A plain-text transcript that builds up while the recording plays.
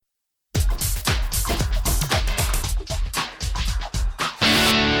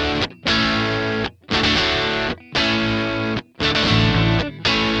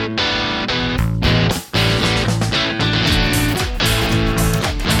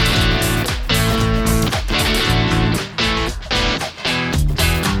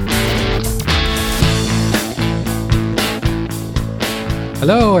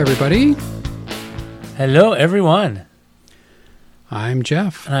Hello, everybody. Hello, everyone. I'm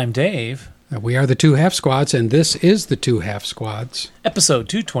Jeff. And I'm Dave. We are the Two Half Squads, and this is the Two Half Squads. Episode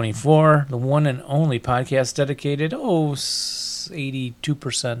 224, the one and only podcast dedicated,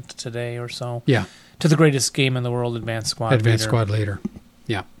 82% today or so. Yeah. To the greatest game in the world, Advanced Squad Leader. Advanced Squad Leader.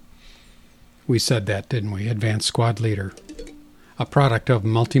 Yeah. We said that, didn't we? Advanced Squad Leader. A product of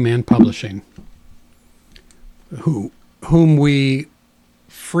Multiman Publishing, whom we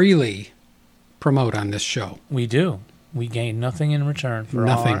freely promote on this show. We do. We gain nothing in return for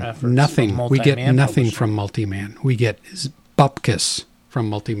nothing, all our efforts. Nothing. We get nothing Publishing. from Multiman. We get Bupkiss from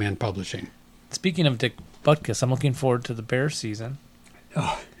Multiman Publishing. Speaking of Dick Butkus, I'm looking forward to the Bears season.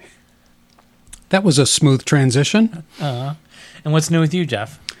 Oh. That was a smooth transition. And what's new with you,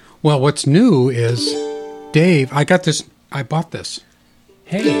 Jeff? Well, what's new is, Dave, I bought this.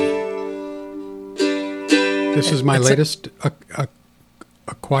 Hey. This is my latest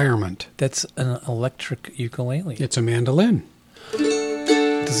acquirement. That's an electric ukulele. It's a mandolin.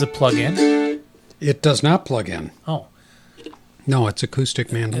 Does it plug in? It does not plug in. Oh. No, it's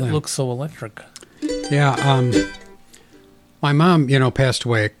acoustic mandolin. It looks so electric. Yeah. My mom, passed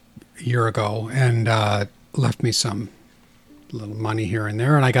away a year ago and left me some little money here and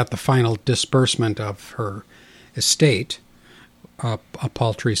there, and I got the final disbursement of her estate, a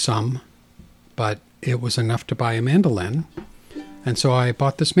paltry sum, but it was enough to buy a mandolin. And so I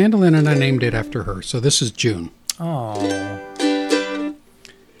bought this mandolin and I named it after her. So this is June. Oh.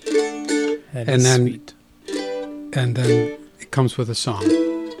 Sweet. And then it comes with a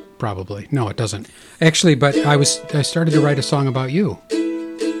song. Probably. No, it doesn't. Actually, but I started to write a song about you.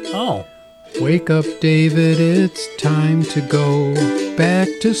 Oh. Wake up, David, it's time to go back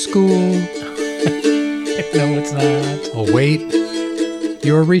to school. No, it's not. Oh, wait,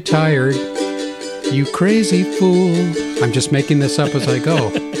 you're retired, you crazy fool. I'm just making this up as I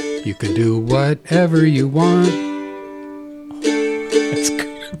go. You can do whatever you want. It's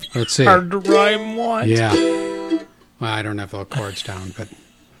gonna be Let's see. hard to rhyme what? Yeah. Well, I don't have the chords down, but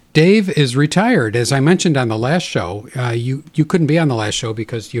Dave is retired. As I mentioned on the last show, you couldn't be on the last show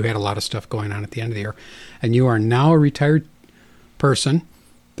because you had a lot of stuff going on at the end of the year. And you are now a retired person,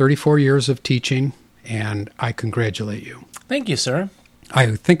 34 years of teaching, and I congratulate you. Thank you, sir.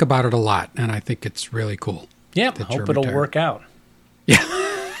 I think about it a lot, and I think it's really cool. Yep, hope it'll work out. Yeah.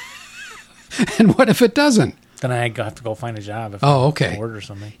 And what if it doesn't? Then I have to go find a job if okay. I'm bored or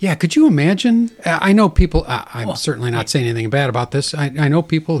something. Yeah, could you imagine? I know people, I'm certainly not saying anything bad about this. I know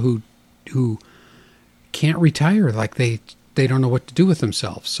people who can't retire, like they don't know what to do with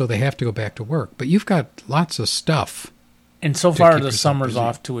themselves, so they have to go back to work. But you've got lots of stuff. And so far, the summer's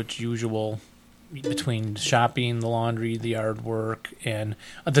off to its usual, between shopping, the laundry, the yard work, and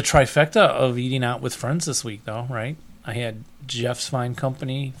the trifecta of eating out with friends this week, though, right? I had Jeff's Fine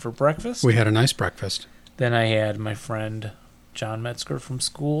Company for breakfast. We had a nice breakfast. Then I had my friend John Metzger from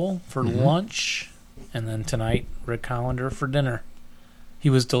school for lunch. And then tonight, Rick Hollander for dinner. He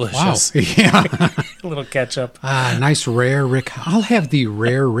was delicious. Wow. Yeah. A little ketchup. Nice rare Rick. I'll have the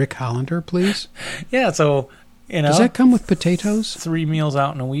rare Rick Hollander, please. Yeah, so, Does that come with potatoes? 3 meals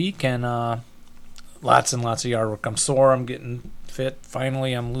out in a week and lots and lots of yard work. I'm sore. I'm getting fit.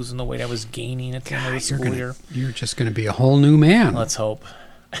 Finally, I'm losing the weight I was gaining at the end of the school year. You're just going to be a whole new man. Let's hope.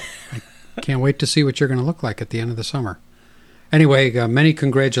 Can't wait to see what you're going to look like at the end of the summer. Anyway, many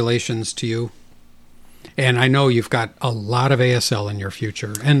congratulations to you. And I know you've got a lot of ASL in your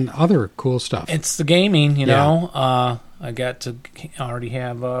future and other cool stuff. It's the gaming, you know. I got to already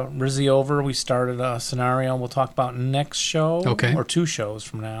have Rizzy over. We started a scenario we'll talk about next show. Okay. Or 2 shows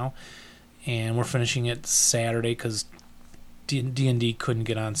from now. And we're finishing it Saturday because D&D couldn't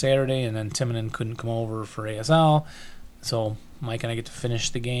get on Saturday, and then Timonen couldn't come over for ASL. So Mike and I get to finish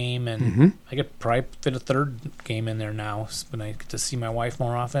the game, and I could probably fit a 3rd game in there now. When I get to see my wife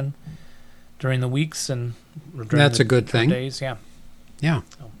more often during the weeks and that's a good thing. Days, yeah. Yeah.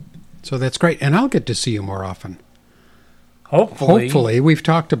 So that's great, and I'll get to see you more often. Hopefully. We've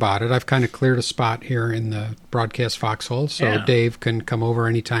talked about it. I've kind of cleared a spot here in the broadcast foxhole, so Dave can come over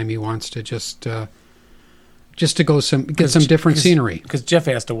anytime he wants to just to go get some different scenery. Because Jeff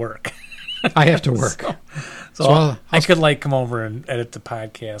has to work. I have to work. So I could come over and edit the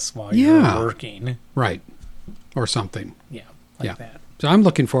podcast while you're working. Right. Or something. Yeah, that. So I'm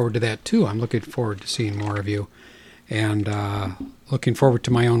looking forward to that, too. I'm looking forward to seeing more of you. And looking forward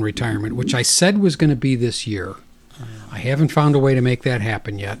to my own retirement, which I said was going to be this year. I haven't found a way to make that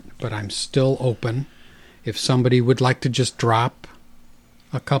happen yet, but I'm still open. If somebody would like to just drop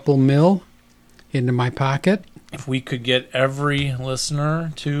a couple mil into my pocket. If we could get every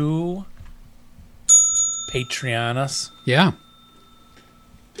listener to Patreon us. Yeah.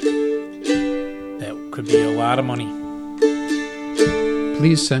 could be a lot of money.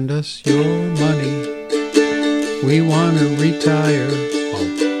 Please send us your money. We want to retire.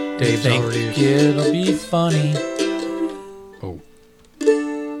 Oh, Dave's Think already. it'll be funny. Oh.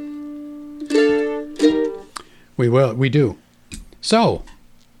 We will. We do. So,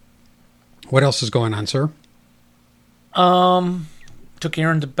 what else is going on, sir? Took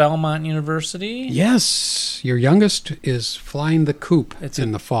Aaron to Belmont University. Yes, your youngest is flying the coop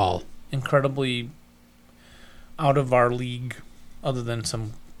in the fall. Incredibly out of our league, other than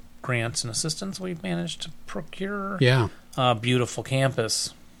some grants and assistance we've managed to procure. Yeah. Beautiful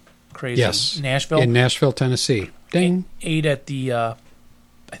campus. Crazy. Yes. Nashville. In Nashville, Tennessee. Ding. Ate at the, I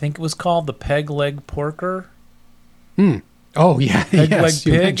think it was called the Peg Leg Porker. Oh, yeah. Peg yes, Leg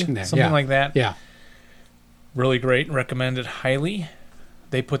you Pig. mentioned that. Something Yeah. like that. Yeah. Really great. Recommended highly.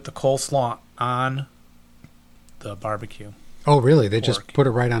 They put the coleslaw on the barbecue. Oh, really? They Pork. just put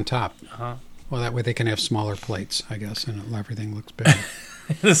it right on top. Uh-huh. Well, that way they can have smaller plates, I guess, and everything looks big.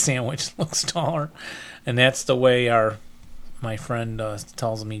 The sandwich looks taller. And that's the way my friend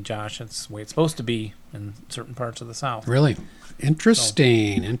tells me, Josh, it's the way it's supposed to be in certain parts of the South. Really?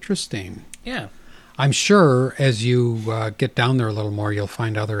 Interesting. Interesting. Yeah. I'm sure as you get down there a little more, you'll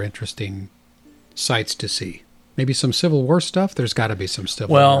find other interesting sights to see. Maybe some Civil War stuff. There's got to be some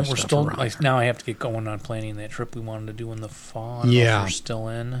Civil War Well, stuff. we're still around there. now. I have to get going on planning that trip we wanted to do in the fall. I don't know Yeah. if we're still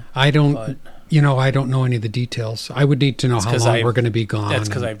in. I don't. but I don't know any of the details. I would need to know how long we're going to be gone. That's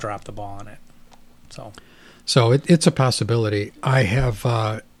because I've dropped the ball on it. So it's a possibility. I have.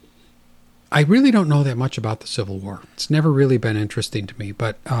 I really don't know that much about the Civil War. It's never really been interesting to me.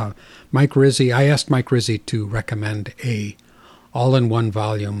 But Mike Rizzi, I asked Mike Rizzi to recommend a all-in-one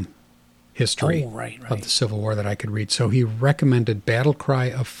volume history of the Civil War that I could read. So he recommended Battle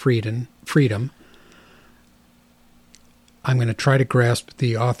Cry of Freedom. I'm going to try to grasp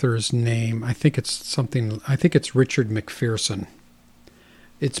the author's name. I think it's Richard McPherson.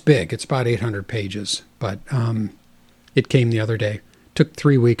 It's big. It's about 800 pages, but it came the other day. Took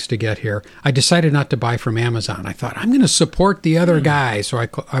 3 weeks to get here. I decided not to buy from Amazon. I thought, I'm going to support the other guy. So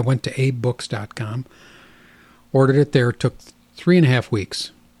I went to abebooks.com, ordered it there. Took 3.5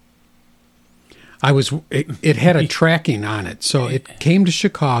 weeks. It had a tracking on it. So it came to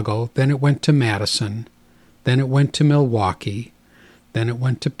Chicago, then it went to Madison, then it went to Milwaukee, then it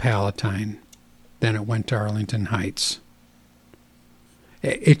went to Palatine, then it went to Arlington Heights.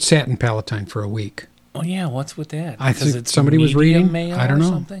 It sat in Palatine for a week. Oh yeah, what's with that? I think it's somebody was reading. Mail I don't know. Or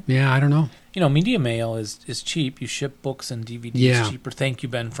something? Yeah, I don't know. Media mail is cheap. You ship books and DVDs cheaper. Thank you,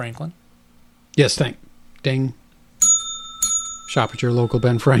 Ben Franklin. Yes, ding. Shop at your local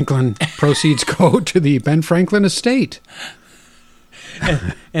Ben Franklin. Proceeds go to the Ben Franklin estate.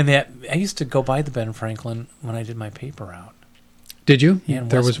 And that I used to go by the Ben Franklin when I did my paper route. Did you? Yeah, in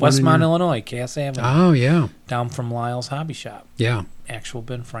there was Westmont, Illinois, Cass Avenue. Oh, yeah. Down from Lyle's Hobby Shop. Yeah. Actual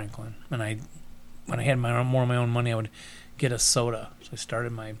Ben Franklin. And when I had more of my own money, I would get a soda. So I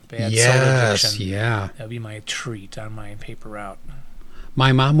started my bad soda addiction. Yeah. That would be my treat on my paper route.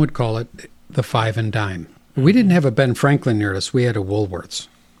 My mom would call it the 5 and dime. We didn't have a Ben Franklin near us. We had a Woolworths.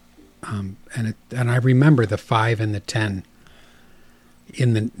 And I remember the 5 and the 10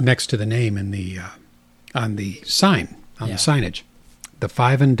 next to the name on the sign, the signage. The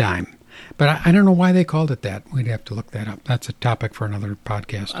 5 and dime. But I don't know why they called it that. We'd have to look that up. That's a topic for another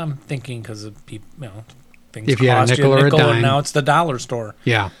podcast. I'm thinking because of people, things if you had cost a nickel or a dime. and now it's the dollar store.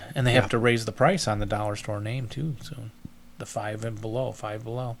 Yeah. And they have to raise the price on the dollar store name too. So the 5 below.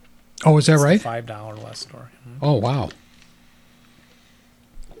 Oh, is that it's right? The $5 less store. Mm-hmm. Oh, wow.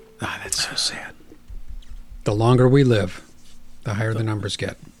 That's so sad. The longer we live, the higher the numbers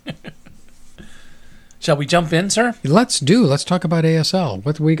get. Shall we jump in, sir? Let's talk about ASL.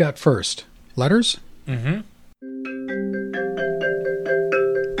 What do we got first? Letters? Mm-hmm.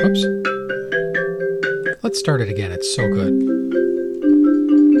 Oops. Let's start it again. It's so good.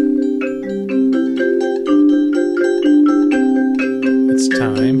 It's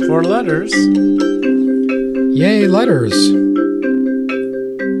time for letters. Yay, letters.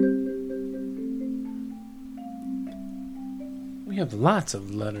 We have lots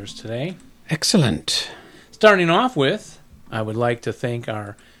of letters today. Excellent. Starting off with, I would like to thank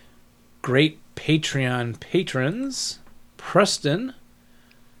our great Patreon patrons, Preston.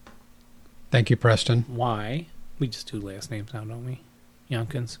 Thank you, Preston. Y. We just do last names now, don't we?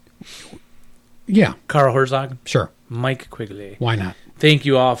 Youngkins. Yeah. Carl Herzog. Sure. Mike Quigley. Why not? Thank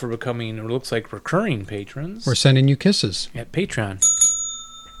you all for becoming, it looks like, recurring patrons. We're sending you kisses. At Patreon.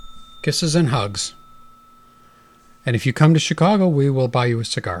 Kisses and hugs. And if you come to Chicago, we will buy you a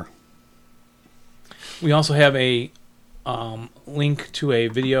cigar. We also have a link to a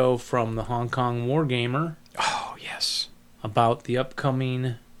video from the Hong Kong Wargamer Oh, yes. about the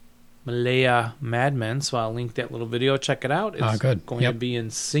upcoming Malaya Madmen. So I'll link that little video. Check it out. It's Good. going to be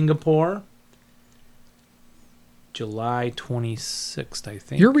in Singapore, July 26th, I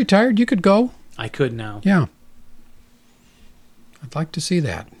think. You're retired. You could go. I could now. Yeah. I'd like to see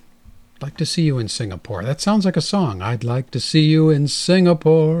that. I'd like to see you in Singapore. That sounds like a song. I'd like to see you in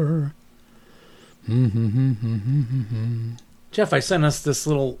Singapore. Jeff, I sent us this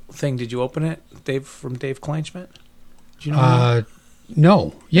little thing. Did you open it, Dave, from Dave Kleinschmidt? Did you know that?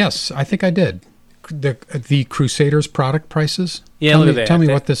 No. Yes, I think I did. The Crusaders product prices? Yeah, look at that. Tell me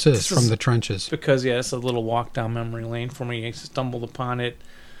what this is from the trenches. Because, yeah, it's a little walk down memory lane for me. I stumbled upon it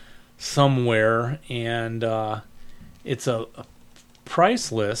somewhere, and it's a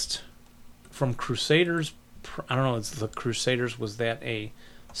price list from Crusaders. I don't know, it's the Crusaders. Was that a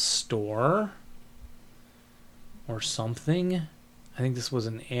store or something? I think this was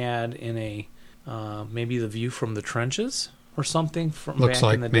an ad in a maybe The View from the Trenches or something from Looks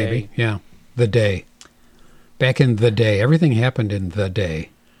back in the like maybe, day. yeah. The day. Back in the day. Everything happened in the day.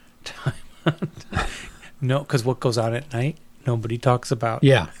 No, because what goes on at night, nobody talks about.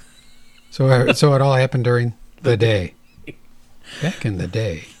 Yeah. So it all happened during the day. Back in the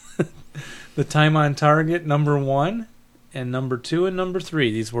day. The Time on Target, number 1, and number 2 and number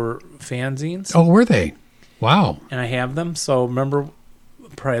 3. These were fanzines. Oh, were they? Wow. And I have them. So remember,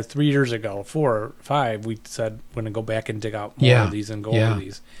 probably 3 years ago, 4 or 5, we said we're going to go back and dig out more of these and go over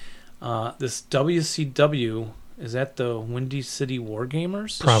these. This WCW, is that the Windy City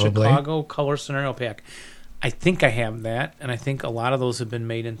Wargamers? Probably. Chicago Color Scenario Pack. I think I have that, and I think a lot of those have been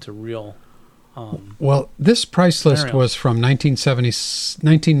made into real. Well, this price list scenario. was from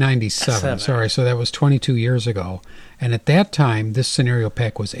 1997. Sorry, so that was 22 years ago. And at that time, this scenario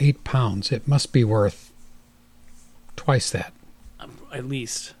pack was £8. It must be worth twice that. At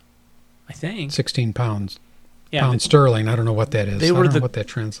least, I think. 16 pounds. Yeah, Pound sterling. I don't know what that is. They I were don't know the- what that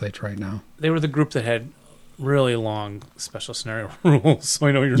translates right now. They were the group that had really long special scenario rules, so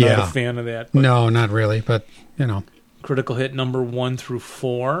I know you're not a fan of that. But No, not really, but, you know, Critical Hit number 1 through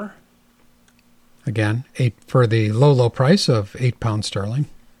 4. again, for the low price of £8 sterling.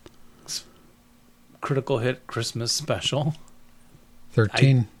 Critical Hit Christmas Special.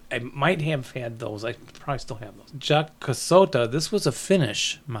 13. I might have had those. I probably still have those. Jack Casota. This was a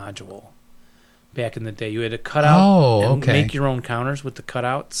Finnish module back in the day. You had to cut out and make your own counters with the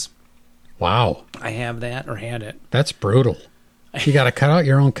cutouts. Wow. I have that, or had it. That's brutal. You got to cut out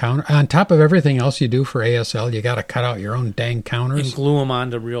your own counter. On top of everything else you do for ASL, you got to cut out your own dang counters. And glue them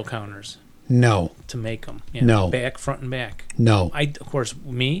onto real counters No. to make them. Yeah, No. Back, front, and back. No. Of course,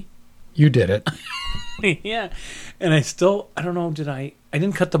 me. You did it. Yeah. And I don't know, I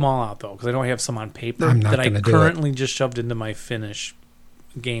didn't cut them all out, though, because I don't have some on paper I'm not that I gonna do currently just shoved into my Finnish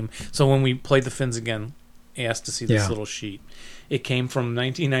game. So when we played the Finns again, I asked to see this little sheet. It came from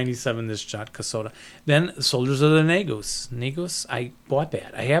 1997, this Jot Casota. Then Soldiers of the Negus. Negus, I bought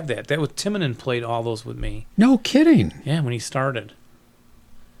that. I have that. That was Timonen played all those with me. No kidding. Yeah, when he started.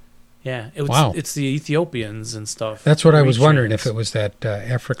 Yeah, it was. Wow. It's the Ethiopians and stuff. That's what I was Retrains. wondering, if it was that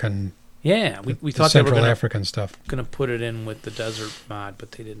African, Yeah, we the thought they were Central going African stuff. to put it in with the desert mod,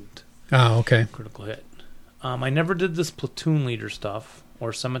 but they didn't. Oh, okay. Critical Hit. I never did this platoon leader stuff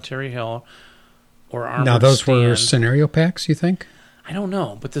or Cemetery Hill or Armored Now, those were Stand. scenario packs, you think? I don't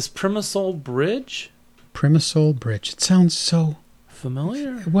know, but this Primasol Bridge, Primasol Bridge. It sounds so...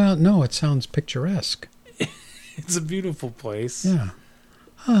 familiar? Well, no, it sounds picturesque. It's a beautiful place. Yeah.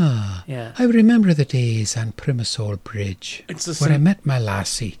 Ah, Yeah. I remember the days on Primasol Bridge It's a where I met my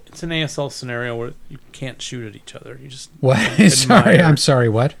lassie. It's an ASL scenario where you can't shoot at each other. You just What? Sorry, admire. I'm sorry,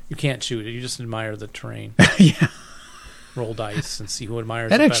 what? You can't shoot it. You just admire the terrain. Yeah. Roll dice and see who admires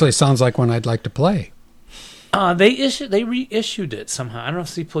That it actually sounds like one I'd like to play. They reissued it somehow. I don't know if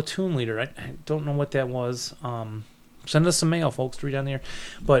it's the platoon leader. I don't know what that was. Send us some mail, folks, to read on the air.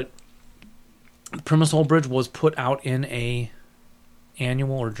 But Primasol Bridge was put out in a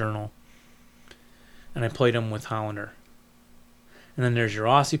annual or journal, and I played them with Hollander. And then there's your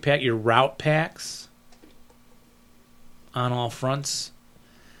Aussie pack, your route packs on all fronts.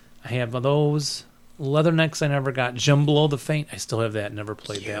 I have those. Leathernecks I never got. Jumbo the Faint, I still have that. Never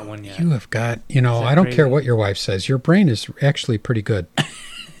played that one yet. You have got, Is that I don't care crazy? what your wife says. Your brain is actually pretty good.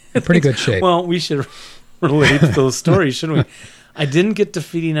 In pretty good shape. Well, we should relate to those stories, shouldn't we? I didn't get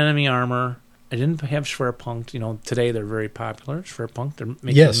defeating enemy armor. I didn't have Schwerpunkt. Today they're very popular. Schwerpunkt, they're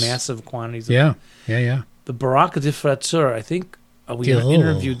making massive quantities of Yeah. The Baraka de Frature, I think we Oh.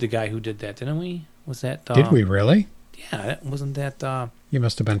 interviewed the guy who did that, didn't we? Was that... Did we really? Yeah, wasn't that... You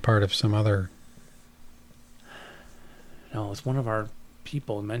must have been part of some other... No, it's one of our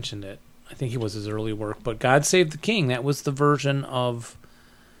people mentioned it. I think it was his early work. But God Save the King, that was the version of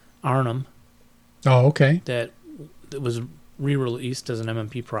Arnhem Oh, okay. that was re-released as an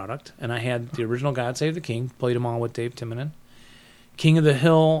MMP product. And I had the original God Save the King, played them all with Dave Timonen. King of the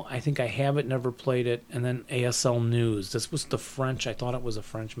Hill, I think I have it, never played it. And then ASL News. This was the French. I thought it was a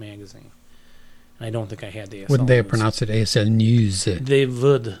French magazine. And I don't think I had the ASL Wouldn't they News. pronounce it ASL News? They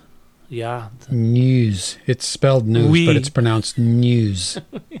would. Yeah. News. It's spelled news, Oui. but it's pronounced news.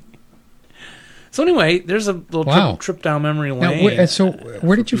 So anyway, there's a little Wow. trip down memory Now, lane. so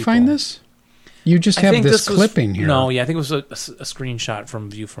where did you find people. this? You just I have think this was- clipping here. No, yeah, I think it was a screenshot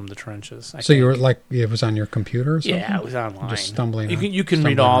from View from the Trenches. So you were like, it was on your computer or something? Yeah, it was online. Just stumbling You can stumbling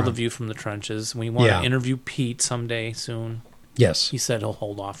read all around. the View from the Trenches. We want Yeah. to interview Pete someday soon. Yes. He said he'll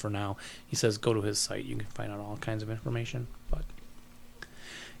hold off for now. He says go to his site. You can find out all kinds of information. But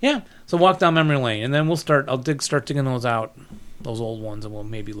yeah, so walk down memory lane, and then we'll start. I'll start digging those out, those old ones, and we'll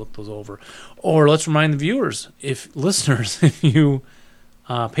maybe look those over. Or let's remind the viewers, listeners, if you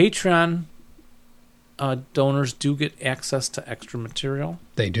Patreon donors do get access to extra material.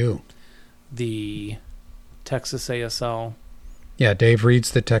 They do. The Texas ASL. Yeah, Dave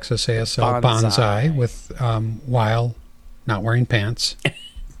reads the Texas ASL Bonsai with while not wearing pants.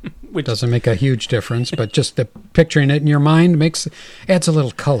 Which doesn't make a huge difference, but just the picturing it in your mind adds a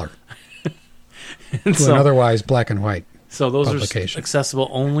little color to an otherwise black and white. So those publication. are accessible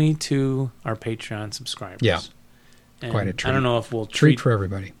only to our Patreon subscribers. Yeah, and quite a treat. I don't know if we'll treat for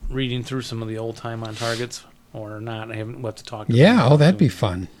everybody. Reading through some of the old time on targets or not. We'll have to talk. To Yeah, them oh, that'd about be doing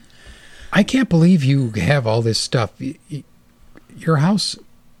fun. I can't believe you have all this stuff. Your house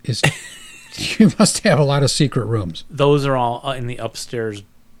is. You must have a lot of secret rooms. Those are all in the upstairs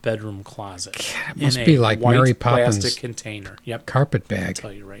bedroom closet. God, it must in be a like white Mary Poppins plastic container. Yep, carpet I'll bag.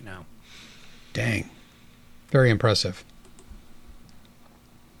 tell you right now. Dang, very impressive.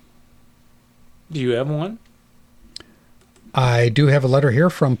 Do you have one? I do have a letter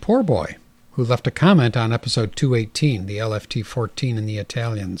here from Poor Boy, who left a comment on episode 218, the LFT 14 and the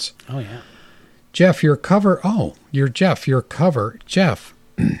Italians. Oh yeah. Jeff, your cover. Oh, you're Jeff. Your cover, Jeff.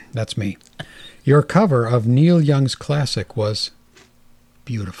 That's me. Your cover of Neil Young's classic was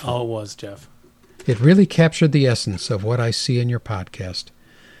beautiful. Oh, it was, Jeff. It really captured the essence of what I see in your podcast.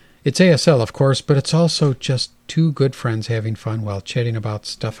 It's ASL, of course, but it's also just two good friends having fun while chatting about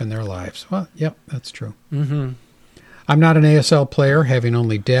stuff in their lives. Well, yep, that's true. Mm-hmm. I'm not an ASL player, having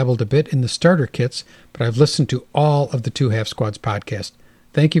only dabbled a bit in the starter kits, but I've listened to all of the Two Half Squads podcast.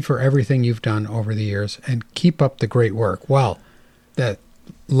 Thank you for everything you've done over the years, and keep up the great work. Well,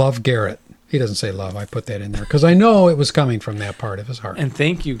 love Garrett. He doesn't say love. I put that in there because I know it was coming from that part of his heart. And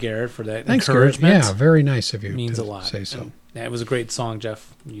thank you, Garrett, for that Thanks, Garrett. encouragement. Yeah, very nice of you. It means to a lot. Say so. And, yeah, it was a great song,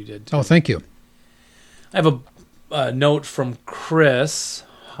 Jeff. You did too. Oh, thank you. I have a note from Chris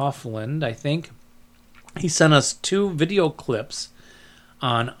Hoffland, I think. He sent us 2 video clips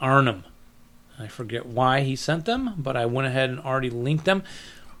on Arnhem. I forget why he sent them, but I went ahead and already linked them.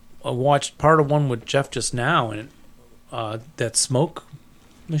 I watched part of one with Jeff just now, and that smoke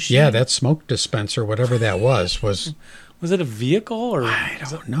machine. Yeah, that smoke dispenser, whatever that was. Was it a vehicle or I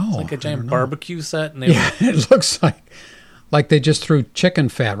don't know. It's like a I giant don't know. barbecue set? And they Yeah, it looks like they just threw chicken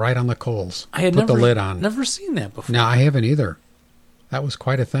fat right on the coals. I had put the lid on. Never seen that before. No, I haven't either. That was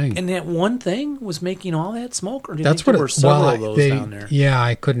quite a thing. And that one thing was making all that smoke, or do you That's think what there were several of those they, down there? Yeah,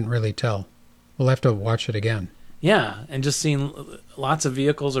 I couldn't really tell. We'll have to watch it again. Yeah, and just seeing lots of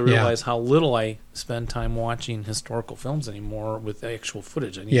vehicles, I realize how little I spend time watching historical films anymore with actual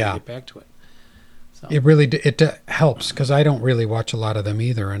footage. I need to get back to it. So. It really helps because I don't really watch a lot of them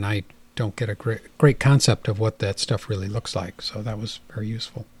either, and I don't get a great concept of what that stuff really looks like. So that was very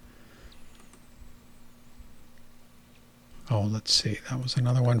useful. Oh, let's see. That was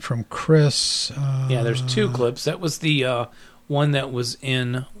another one from Chris. Yeah, there's 2 clips. That was the one that was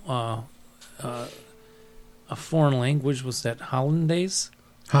in a foreign language. Was that Hollandaise?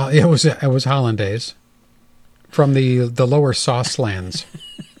 It was Hollandaise from the lower sauce lands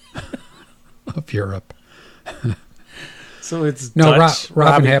of Europe. So it's No, Dutch.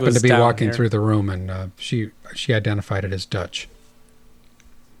 Robin Robbie happened was to be down walking here. through the room, and she identified it as Dutch,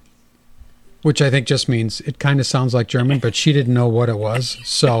 which I think just means it kind of sounds like German, but she didn't know what it was,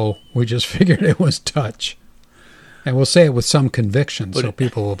 so we just figured it was Dutch. And we'll say it with some conviction, so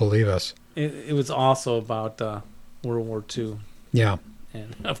people will believe us. It was also about World War II. Yeah.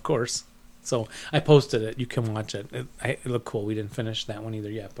 And of course. So I posted it. You can watch it. It looked cool. We didn't finish that one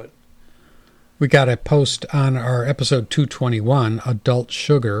either yet, but We got a post on our episode 221, Adult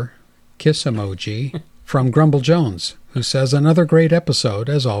Sugar Kiss Emoji, from Grumble Jones, who says, another great episode.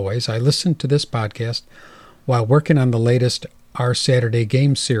 As always, I listened to this podcast while working on the latest Our Saturday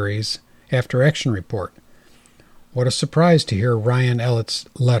Game series After Action Report. What a surprise to hear Ryan Ellett's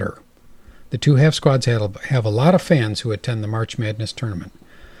letter. The two half squads have a lot of fans who attend the March Madness tournament.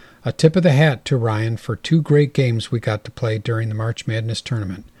 A tip of the hat to Ryan for 2 great games we got to play during the March Madness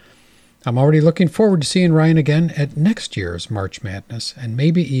tournament. I'm already looking forward to seeing Ryan again at next year's March Madness, and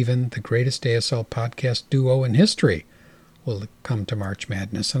maybe even the greatest ASL podcast duo in history will come to March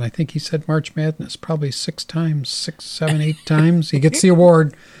Madness. And I think he said March Madness probably 6 times, 6, 7, 8 times. He gets the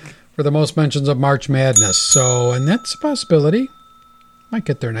award for the most mentions of March Madness. So, and that's a possibility. Might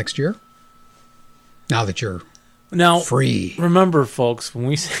get there next year. Now that you're free. Remember, folks, when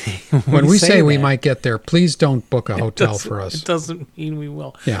we say we might get there, please don't book a hotel for us. It doesn't mean we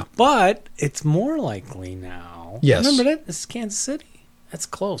will. Yeah. But it's more likely now. Yes. Remember that? This is Kansas City. That's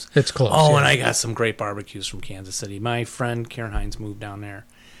close. It's close. Oh, yeah. and I got some great barbecues from Kansas City. My friend Karen Hines moved down there,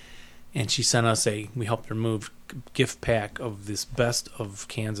 and she sent us we helped her move, gift pack of this best of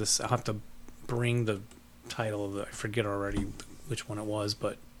Kansas. I'll have to bring the title of I forget already which one it was,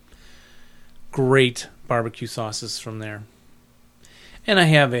 but great barbecue sauces from there. And I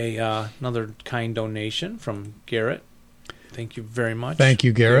have another kind donation from Garrett. Thank you very much. Thank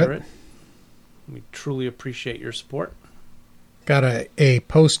you, Garrett. We truly appreciate your support. Got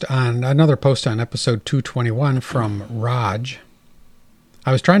another post on episode 221 from Raj.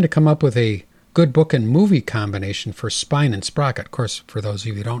 I was trying to come up with a good book and movie combination for Spine and Sprocket. Of course, for those of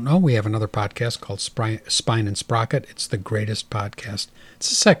you who don't know, we have another podcast called Spine and Sprocket. It's the greatest podcast. It's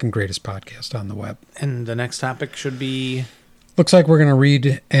the second greatest podcast on the web. And the next topic should be... Looks like we're going to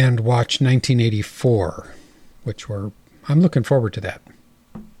read and watch 1984, which I'm looking forward to that.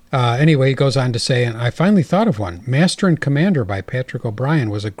 Anyway, he goes on to say, and I finally thought of one. Master and Commander by Patrick O'Brien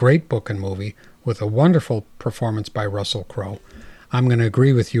was a great book and movie with a wonderful performance by Russell Crowe. I'm going to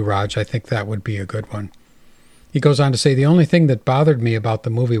agree with you, Raj. I think that would be a good one. He goes on to say, the only thing that bothered me about the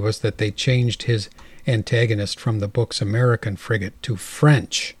movie was that they changed his antagonist from the book's American frigate to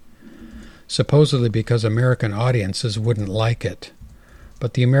French, supposedly because American audiences wouldn't like it.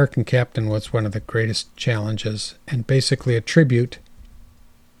 But the American captain was one of the greatest challenges and basically a tribute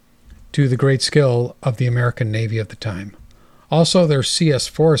to the great skill of the American Navy of the time. Also, there's C.S.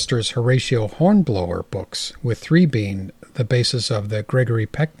 Forrester's Horatio Hornblower books, with 3 being the basis of the Gregory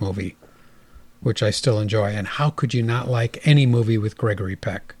Peck movie, which I still enjoy. And how could you not like any movie with Gregory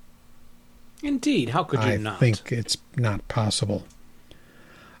Peck? Indeed, how could you not? I think it's not possible.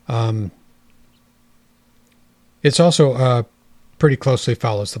 It's also pretty closely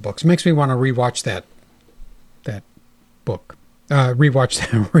follows the books. Makes me want to rewatch that book.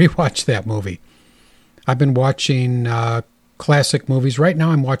 Rewatch that movie. I've been watching classic movies. Right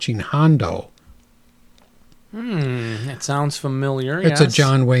now I'm watching Hondo. That sounds familiar. It's a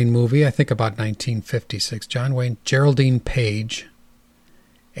John Wayne movie, I think about 1956. John Wayne, Geraldine Page.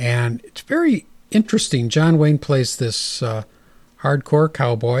 And it's very interesting. John Wayne plays this hardcore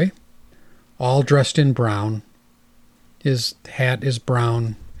cowboy, all dressed in brown. His hat is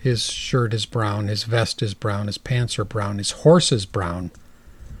brown. His shirt is brown, his vest is brown, his pants are brown, his horse is brown.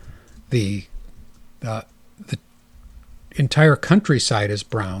 The entire countryside is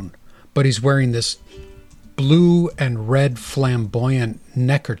brown, but he's wearing this blue and red flamboyant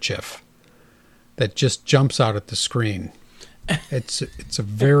neckerchief that just jumps out at the screen. It's a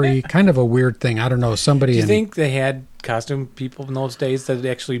very kind of a weird thing. I don't know. Do you think they had costume people in those days that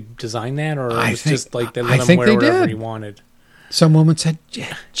actually designed that, or it was just like they let him wear whatever he wanted? Some woman said,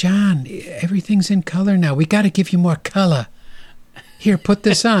 John, everything's in color now. We got to give you more color. Here, put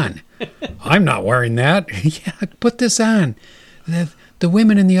this on. I'm not wearing that. Yeah, put this on. The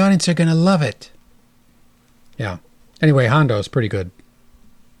women in the audience are going to love it. Yeah. Anyway, Hondo is pretty good.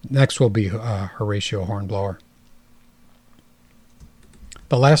 Next will be Horatio Hornblower.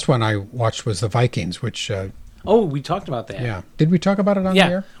 The last one I watched was The Vikings, which... we talked about that. Yeah. Did we talk about it on the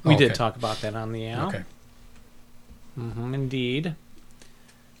air? We did talk about that on the air. Okay. Indeed.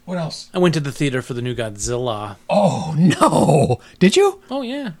 What else? I went to the theater for the new Godzilla. Oh, no. Did you? Oh,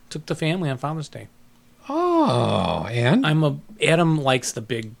 yeah. Took the family on Father's Day. Oh, and? Adam likes the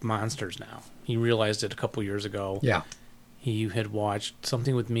big monsters now. He realized it a couple years ago. Yeah. He had watched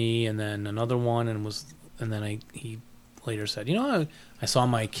something with me and then another one he later said, I saw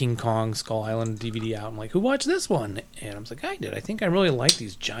my King Kong Skull Island DVD out. I'm like, who watched this one? And I was like, I did. I think I really like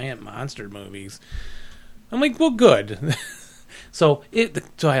these giant monster movies. I'm like, well, good. So the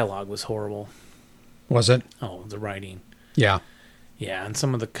dialogue was horrible. Was it? Oh, the writing. Yeah. Yeah, and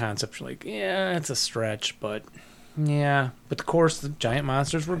some of the concepts were like, yeah, it's a stretch, but yeah. But of course, the giant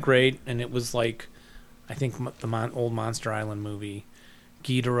monsters were great, and it was like, I think the old Monster Island movie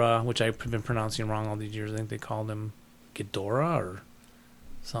Ghidorah, which I've been pronouncing wrong all these years. I think they called him Ghidorah or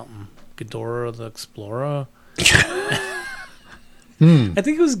something. Ghidorah the Explorer. I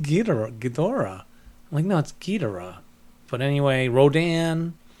think it was Ghidorah. I'm like, no, it's Ghidorah. But anyway,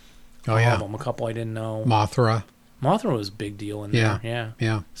 Rodan. Oh, yeah. A couple I didn't know. Mothra. Mothra was a big deal in there.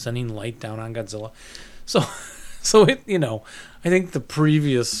 Yeah. Sending light down on Godzilla. So it, I think the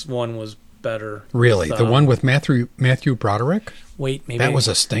previous one was better. Really? The one with Matthew Broderick? Wait, maybe that was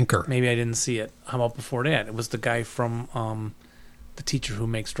a stinker. Maybe I didn't see it. How about before that? It was the guy from the teacher who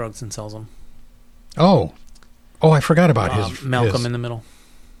makes drugs and sells them. Oh, I forgot about his Malcolm in the Middle.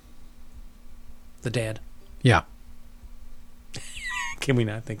 The dad. Yeah. Can we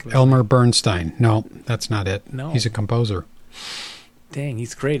not think of it? Elmer Bernstein. No, that's not it. No. He's a composer. Dang,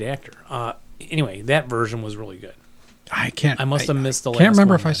 he's a great actor. Anyway, that version was really good. I must have missed the last one. Can't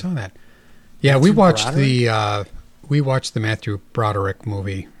remember one if then. I saw that. Yeah, we watched the Matthew Broderick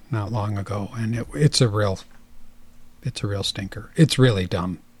movie not long ago, and it's a real stinker. It's really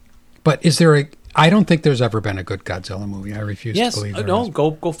dumb. But I don't think there's ever been a good Godzilla movie. I refuse to believe there is.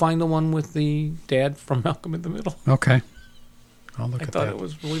 Go find the one with the dad from Malcolm in the Middle. Okay. I'll look I at thought that. it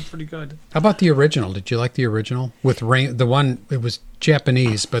was really pretty good. How about the original? Did you like the original? With the one, it was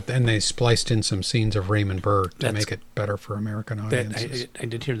Japanese, but then they spliced in some scenes of Raymond Burr to make it better for American audiences. I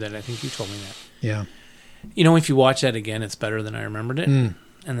did hear that. I think you told me that. Yeah. If you watch that again, it's better than I remembered it. And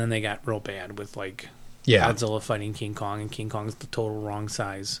then they got real bad with Godzilla fighting King Kong, and King Kong's the total wrong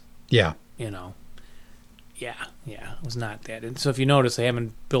size. Yeah. Yeah, it was not that. And so if you notice, they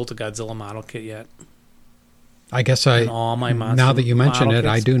haven't built a Godzilla model kit yet. I guess all my monster now that you mention it, kits,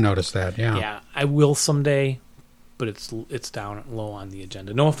 I do notice that. Yeah. Yeah, I will someday, but it's down low on the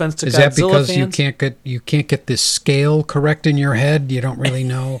agenda. No offense to Godzilla fans. Is that because fans. you can't get this scale correct in your head? You don't really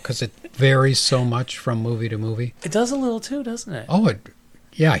know because it varies so much from movie to movie. It does a little too, doesn't it? Oh,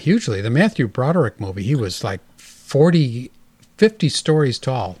 yeah, hugely. The Matthew Broderick movie, he was like 50 stories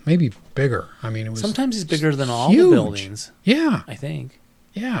tall, maybe bigger. I mean, it was sometimes he's bigger than all huge. the buildings. Yeah, I think.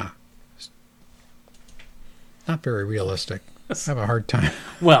 Yeah. Not very realistic. I have a hard time.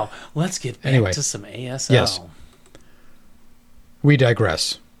 Well, let's get back to some ASL. Yes. We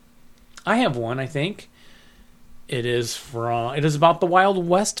digress. I have one, I think. It is about the Wild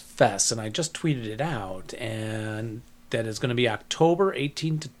West Fest, and I just tweeted it out, and that is going to be October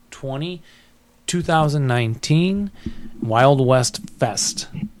 18 to 20, 2019, Wild West Fest.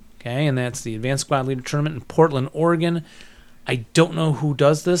 Okay, and that's the Advanced Squad Leader Tournament in Portland, Oregon. I don't know who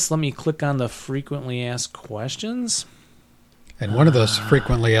does this. Let me click on the frequently asked questions. And one of those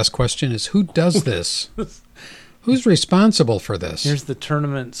frequently asked questions is, who does this? Who's responsible for this? Here's the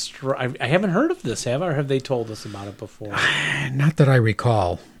tournament. I haven't heard of this, have I? Or have they told us about it before? Not that I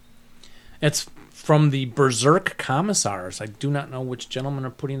recall. It's from the Berserk Commissars. I do not know which gentlemen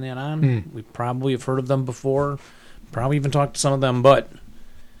are putting that on. We probably have heard of them before. Probably even talked to some of them. But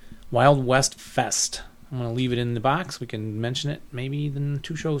Wild West Fest. I'm going to leave it in the box. We can mention it maybe in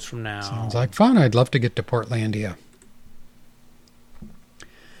 2 shows from now. Sounds like fun. I'd love to get to Portlandia.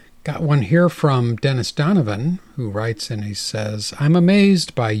 Got one here from Dennis Donovan, who writes and he says, I'm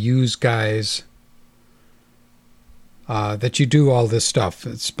amazed by yous guys that you do all this stuff.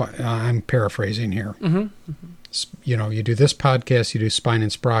 I'm paraphrasing here. You do this podcast, you do Spine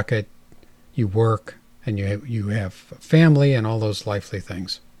and Sprocket, you work, and you have family and all those lively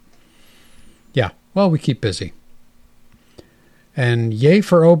things. Yeah, well, we keep busy. And yay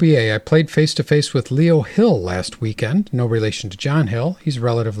for OBA. I played face-to-face with Leo Hill last weekend. No relation to John Hill. He's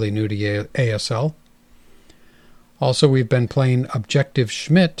relatively new to ASL. Also, we've been playing Objective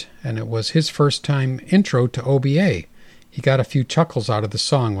Schmidt, and it was his first time intro to OBA. He got a few chuckles out of the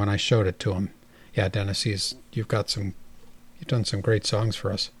song when I showed it to him. Yeah, Dennis, you've done some great songs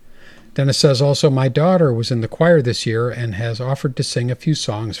for us. Dennis says also, my daughter was in the choir this year and has offered to sing a few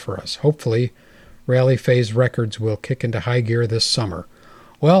songs for us. Hopefully, Rally Phase Records will kick into high gear this summer.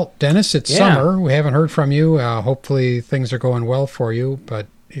 Well, Dennis, it's summer. We haven't heard from you. Hopefully things are going well for you. But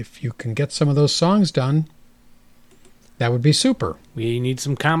if you can get some of those songs done, that would be super. We need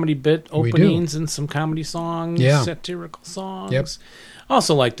some comedy bit openings and some comedy songs, satirical songs. Yep.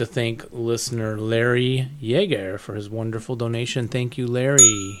 Also like to thank listener Larry Yeager for his wonderful donation. Thank you,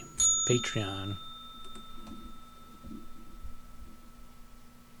 Larry. Patreon.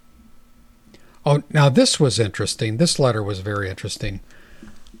 Oh, now this was interesting. This letter was very interesting.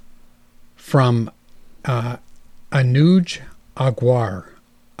 From Anuj Agarwal.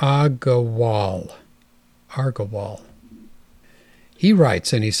 He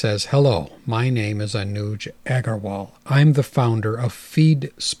writes and he says, hello, my name is Anuj Agarwal. I'm the founder of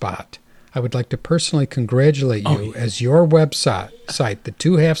FeedSpot. I would like to personally congratulate you as your website, the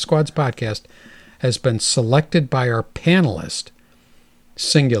Two Half Squads podcast, has been selected by our panelist,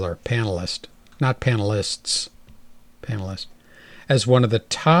 singular panelist, not panelists, panelist, as one of the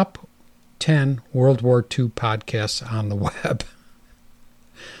top 10 World War II podcasts on the web.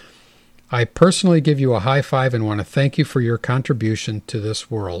 I personally give you a high five and want to thank you for your contribution to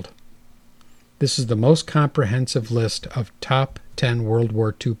this world. This is the most comprehensive list of top 10 World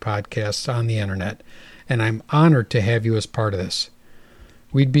War II podcasts on the internet, and I'm honored to have you as part of this.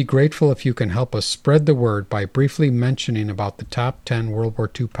 We'd be grateful if you can help us spread the word by briefly mentioning about the top 10 World War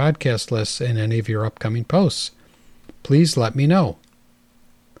II podcast lists in any of your upcoming posts. Please let me know.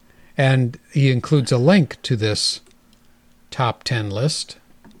 And he includes a link to this top 10 list.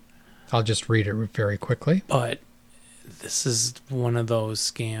 I'll just read it very quickly. But this is one of those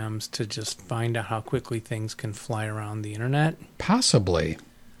scams to just find out how quickly things can fly around the internet. Possibly.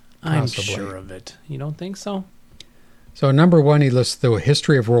 I'm sure of it. You don't think so? So number 1, he lists the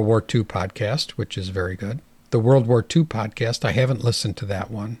History of World War II podcast, which is very good. The World War II podcast, I haven't listened to that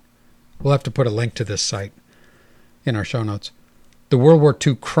one. We'll have to put a link to this site in our show notes. The World War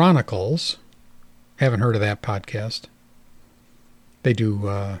II Chronicles, haven't heard of that podcast. They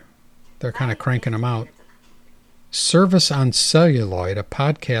do, they're kind of cranking them out. Service on Celluloid, a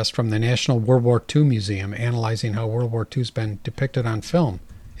podcast from the National World War II Museum analyzing how World War II's been depicted on film.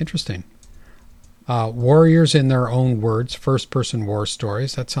 Interesting. Warriors in Their Own Words, first-person war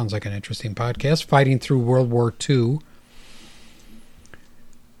stories. That sounds like an interesting podcast. Fighting Through World War II.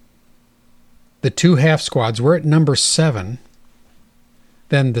 The Two Half Squads. We're at number 7.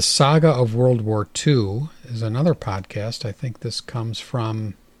 Then The Saga of World War II is another podcast. I think this comes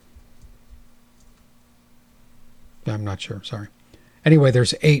from... I'm not sure. Sorry. Anyway,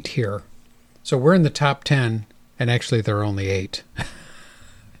 there's 8 here. So we're in the top 10, and actually there are only 8.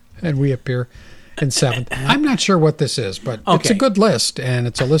 And we appear in 7th. I'm not sure what this is, but it's a good list, and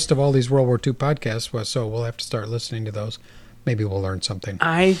it's a list of all these World War II podcasts, so we'll have to start listening to those. Maybe we'll learn something.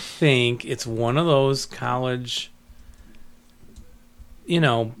 I think it's one of those college,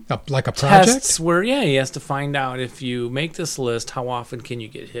 like a project? tests where, he has to find out if you make this list, how often can you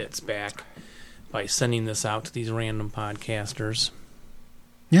get hits back by sending this out to these random podcasters.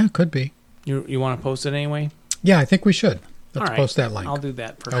 Yeah, could be. You want to post it anyway? Yeah, I think we should. Let's right. post that link. I'll do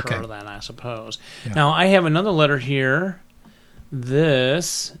that for sure then, I suppose. Yeah. Now, I have another letter here.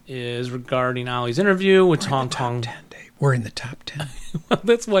 This is regarding Ollie's interview with Hong Kong. We're in the top 10.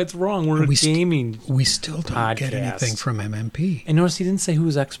 That's why it's wrong. We're a gaming we still don't podcast. get anything from MMP. And notice he didn't say who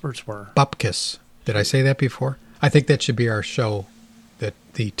his experts were. Bupkiss. Did I say that before? I think that should be our show, the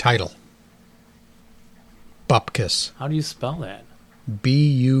title. Bupkiss. How do you spell that?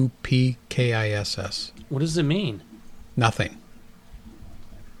 Bupkiss. What does it mean? Nothing.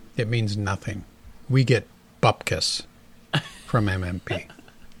 It means nothing. We get Bupkiss from MMP.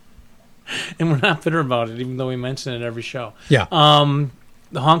 And we're not bitter about it, even though we mention it every show. Yeah.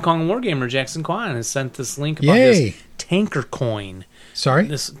 The Hong Kong wargamer Jackson Kwan has sent this link about this tanker coin. Sorry?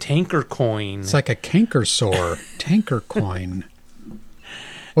 This tanker coin. It's like a canker sore. Tanker coin.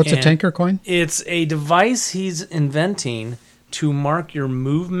 What's a tanker coin? It's a device he's inventing to mark your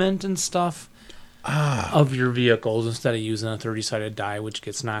movement and stuff of your vehicles instead of using a 30-sided die, which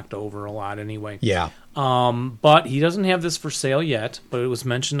gets knocked over a lot anyway. Yeah. But he doesn't have this for sale yet, but it was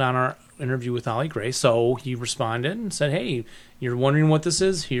mentioned on our interview with Ollie Gray, so he responded and said, hey, you're wondering what this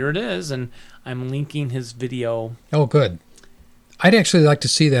is? Here it is, and I'm linking his video. Oh, good. I'd actually like to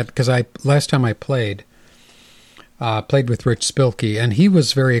see that because last time I played with Rich Spilkey, and he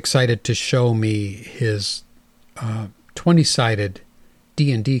was very excited to show me his 20-sided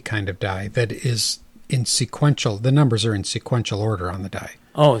D&D kind of die that is in sequential. The numbers are in sequential order on the die.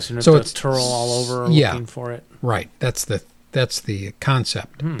 Oh, so it's twirl all over looking for it? Right. That's the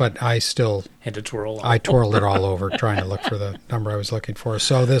concept. But I still had to twirl. I twirled it all over trying to look for the number I was looking for.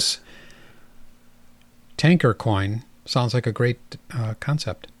 So this tanker coin sounds like a great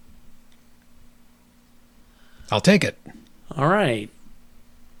concept. I'll take it. All right.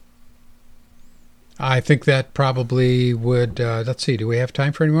 I think that probably would, let's see, do we have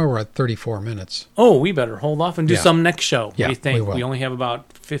time for any more? We're at 34 minutes. Oh, we better hold off and do some next show. What do you think? We will. We only have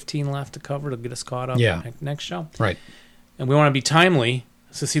about 15 left to cover to get us caught up next show. Right. And we want to be timely.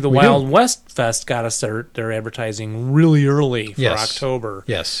 So see, the Wild West Fest got us their advertising really early for October.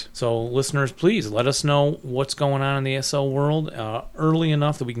 Yes. So listeners, please let us know what's going on in the SL world early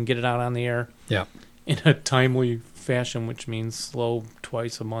enough that we can get it out on the air in a timely fashion, which means slow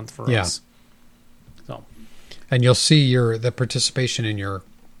twice a month for us. So, and you'll see the participation in your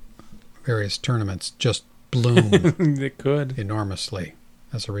various tournaments just bloom it could enormously.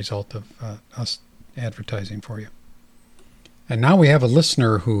 as a result of us advertising for you. And now we have a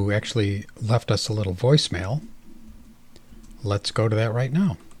listener who actually left us a little voicemail. Let's go to that right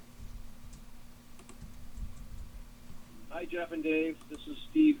now. Hi, Jeff and Dave. This is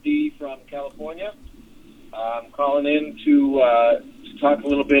Steve D. from California. I'm calling in to talk a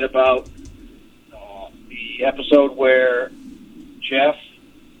little bit about the episode where Jeff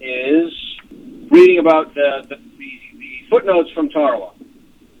is reading about the footnotes from Tarawa.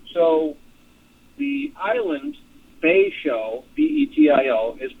 So the island Bay Show,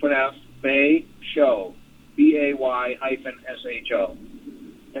 B-E-T-I-O, is pronounced Bay Show, B-A-Y-S-H-O.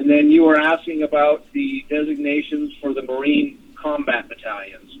 And then you were asking about the designations for the Marine combat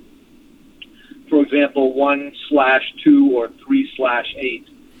battalions. For example, 1/2 or 3/8.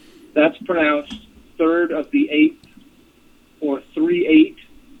 That's pronounced 3rd of the 8th or 3/8,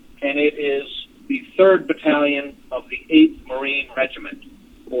 and it is the 3rd Battalion of the 8th Marine Regiment,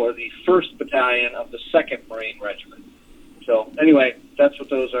 or the 1st Battalion of the 2nd Marine Regiment. So anyway, that's what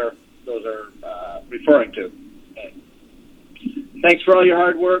those are referring to. Okay. Thanks for all your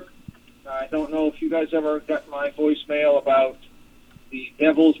hard work. I don't know if you guys ever got my voicemail about the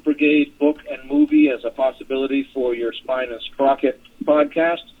Devil's Brigade book and movie as a possibility for your Spine and Sprocket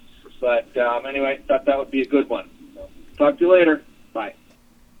podcast. But anyway, thought that would be a good one. So, talk to you later. Bye.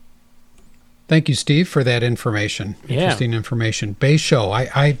 Thank you, Steve, for that information. Yeah. Interesting information. Bayshio.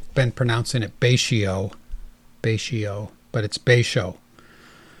 I've been pronouncing it Bayshio, but it's Bayshio.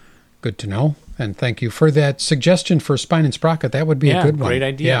 Good to know. And thank you for that suggestion for Spine and Sprocket. That would be a good one. Great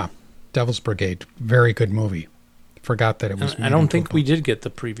idea. Yeah. Devil's Brigade. Very good movie. Forgot that it was. I don't think we did get the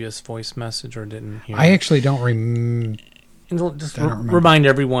previous voice message or didn't hear I it. actually don't remember. Just remind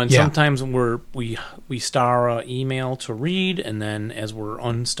everyone, Yeah. sometimes we star an email to read, and then as we're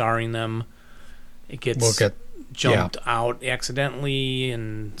unstarring them, it gets jumped out accidentally,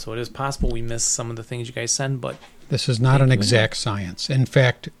 and so it is possible we miss some of the things you guys send, but This is not an exact science. In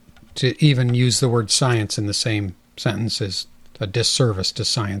fact, to even use the word science in the same sentence is a disservice to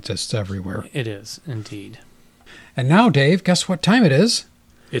scientists everywhere. it is indeed. And now, Dave, guess what time it is?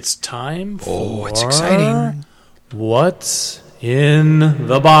 It's time for... Oh, it's exciting. What's in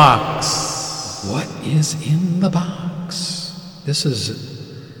the box? What is in the box? This is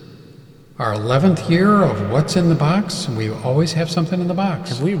our 11th year of What's in the Box, and we always have something in the box.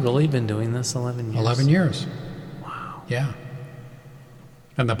 Have we really been doing this 11 years? 11 years. Wow. Yeah.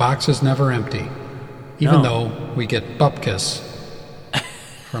 And the box is never empty, even though we get Bupkiss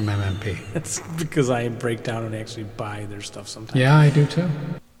from MMP. That's because I break down and actually buy their stuff sometimes. Yeah, I do too.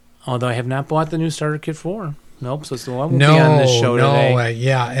 Although I have not bought the new starter kit 4. Nope, so I won't be on this show today.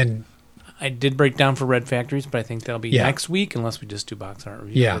 Yeah, and I did break down for Red Factories, but I think that'll be next week unless we just do box art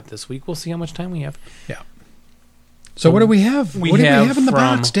review. Yeah. But this week we'll see how much time we have. yeah. So what do we have? We What do we have have in the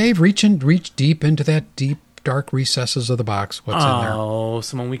from- box, Dave? Reach deep into that deep, dark recesses of the box. What's in there? Oh,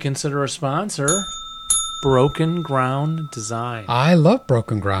 someone we consider a sponsor, Broken Ground Design. I love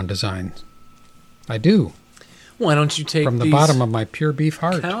Broken Ground Design. I do. Why don't you take From the these bottom of my pure beef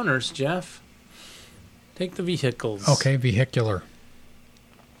heart. counters, Jeff? Take the vehicles. Okay, vehicular.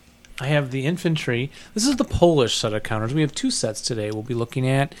 I have the infantry. This is the Polish set of counters. We have 2 sets today we'll be looking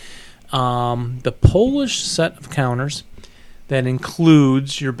at. The Polish set of counters that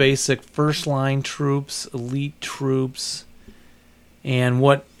includes your basic first-line troops, elite troops, and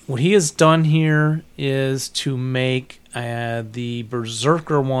what he has done here is to make the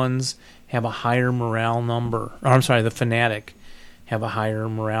Berserker ones have a higher morale number. Or, I'm sorry, the Fanatic have a higher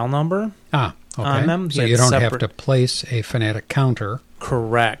morale number. Ah, okay. On them. So Yeah, you don't have separate. to place a Fanatic counter.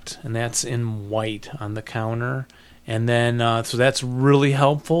 Correct, and that's in white on the counter. And then, so that's really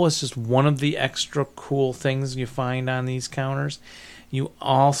helpful. It's just one of the extra cool things you find on these counters. You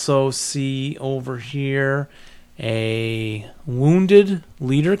also see over here a wounded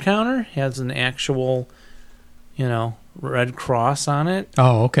leader counter. Has an actual, Red Cross on it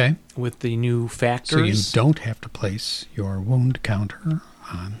Oh, okay. with the new So factors. you don't have to place your wound counter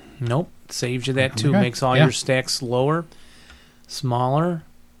on. Nope, saves you that too. Okay. Makes all Yeah. your stacks lower, smaller,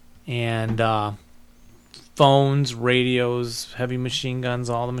 and phones, radios, heavy machine guns,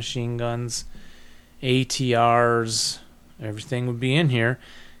 all the machine guns, ATRs, everything would be in here.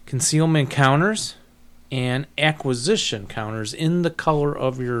 Concealment counters and acquisition counters in the color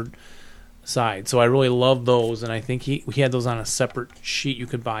of your side. So I really love those, and I think we had those on a separate sheet you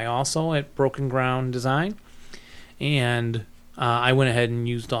could buy also at Broken Ground Design. And I went ahead and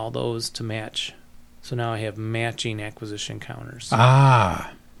used all those to match. So now I have matching acquisition counters.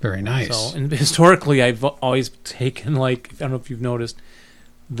 Ah, very nice. So, and historically, I've always taken, I don't know if you've noticed,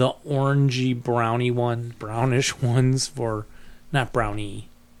 the orangey brownish ones for not brownie.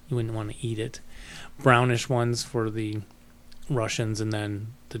 You wouldn't want to eat it. Brownish ones for the Russians, and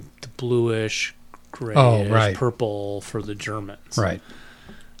then the bluish, grayish, purple for the Germans. Right.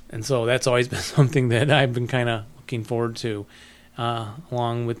 And so that's always been something that I've been kind of looking forward to,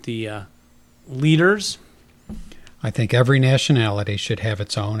 along with the leaders. I think every nationality should have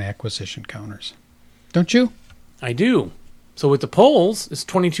its own acquisition counters. Don't you? I do. So with the Poles, it's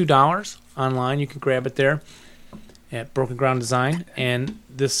 $22 online. You can grab it there at Broken Ground Design. And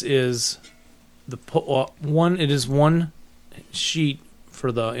this is it is one sheet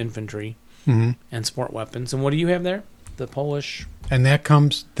for the infantry and sport weapons. And what do you have there? The Polish. And that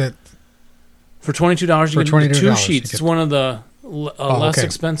comes for $22. You get the two sheets. It's one of the less okay.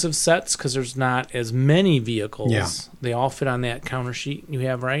 expensive sets because there's not as many vehicles. Yeah. They all fit on that counter sheet you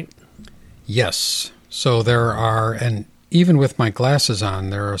have, right? Yes. So there are, and even with my glasses on,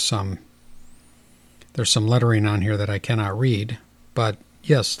 there's some lettering on here that I cannot read. But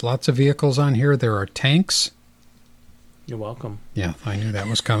yes, lots of vehicles on here. There are tanks. You're welcome. Yeah, I knew that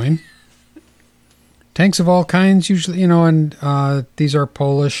was coming. Tanks of all kinds, usually, and these are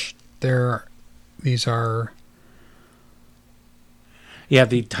Polish. These are. Yeah,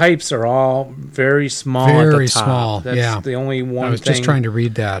 the types are all very small. Very at the top. small. That's the only one. I was just trying to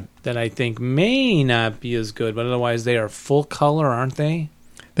read that. That I think may not be as good, but otherwise they are full color, aren't they?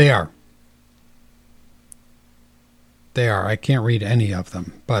 They are. They are. I can't read any of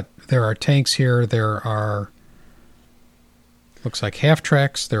them, but there are tanks here. There are. Looks like half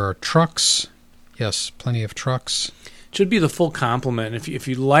tracks. There are trucks. Yes, plenty of trucks. Should be the full complement. If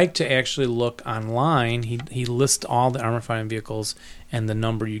you like to actually look online, he lists all the armor fighting vehicles and the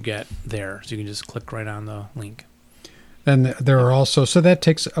number you get there, so you can just click right on the link. And there are also, so that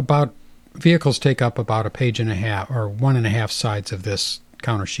takes vehicles take up about a page and a half or 1.5 sides of this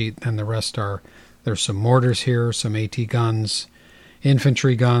counter sheet, and the rest there's some mortars here, some AT guns,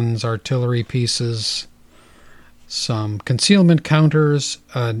 infantry guns, artillery pieces, some concealment counters,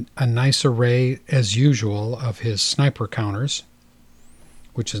 a nice array, as usual, of his sniper counters,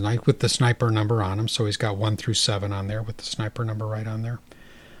 which is nice with the sniper number on them. So he's got 1 through 7 on there with the sniper number right on there.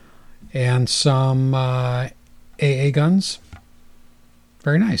 And some AA guns.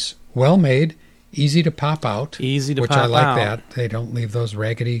 Very nice. Well made. Easy to pop out. Which I like that. They don't leave those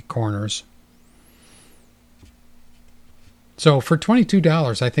raggedy corners. So for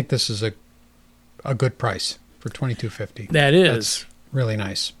 $22, I think this is a good price. For $22.50. That is. That's really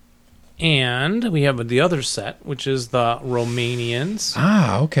nice. And we have the other set, which is the Romanians.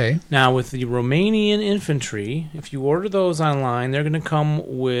 Ah, okay. Now, with the Romanian infantry, if you order those online, they're going to come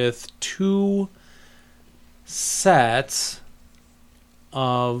with 2 sets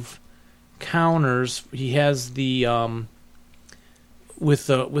of counters. He has the with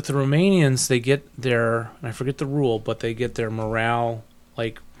the Romanians, they get their, and I forget the rule, but they get their morale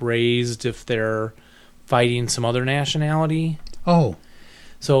like raised if they're fighting some other nationality. Oh.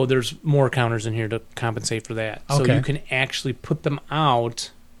 So there's more counters in here to compensate for that. Okay. So you can actually put them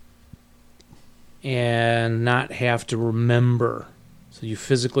out and not have to remember. So you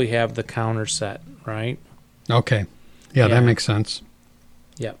physically have the counter set, right? Okay. Yeah, that makes sense.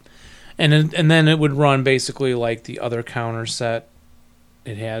 Yep. And then it would run basically like the other counter set.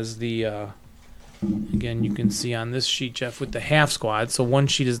 It has the again, you can see on this sheet, Jeff, with the half squad. So one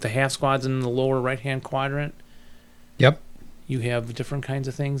sheet is the half squads in the lower right-hand quadrant. Yep. You have different kinds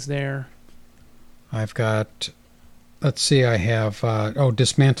of things there. I've got, let's see, I have,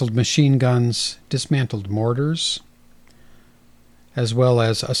 dismantled machine guns, dismantled mortars, as well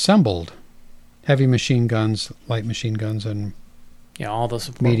as assembled heavy machine guns, light machine guns, and all the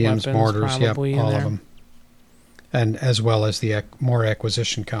support mediums, weapons, mortars, yep, all of them. And as well as the more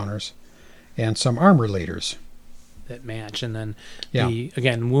acquisition counters. And some armor leaders that match, and then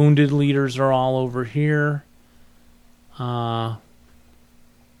again, wounded leaders are all over here, as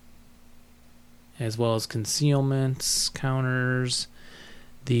well as concealments, counters,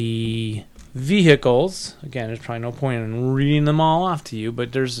 the vehicles. Again, there's probably no point in reading them all off to you,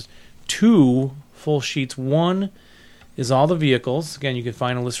 but there's 2 full sheets. One is all the vehicles. Again, you can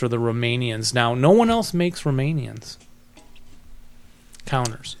find a list for the Romanians. Now, no one else makes Romanians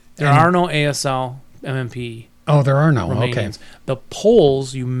counters. There are no ASL MMP. Oh, there are no. Romanians. Okay. The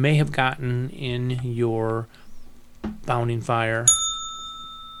Poles you may have gotten in your Bounding Fire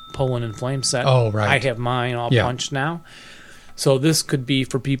Poland and Flame set. Oh, right. I have mine all punched now. So this could be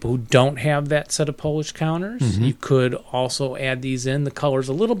for people who don't have that set of Polish counters. Mm-hmm. You could also add these in. The color's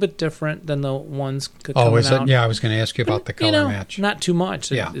a little bit different than the ones coming out. Oh, is it? Yeah, I was going to ask you about the color match. Not too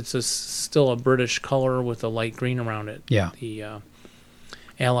much. Yeah. It's still a British color with a light green around it. Yeah. The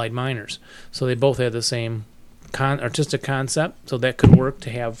Allied miners. So they both have the same artistic concept, so that could work to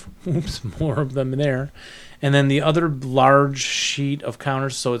have more of them there. And then the other large sheet of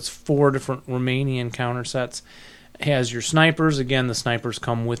counters, so it's 4 different Romanian counter sets, has your snipers. Again, the snipers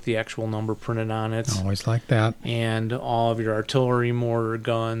come with the actual number printed on it. Always like that. And all of your artillery, mortar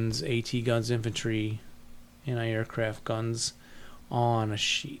guns, AT guns, infantry, anti-aircraft guns all on a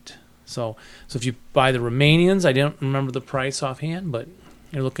sheet. So if you buy the Romanians, I don't remember the price offhand, but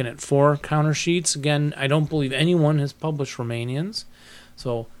you're looking at 4 counter sheets. Again, I don't believe anyone has published Romanians.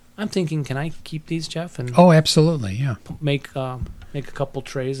 So I'm thinking, can I keep these, Jeff? And Oh, absolutely, yeah. make a couple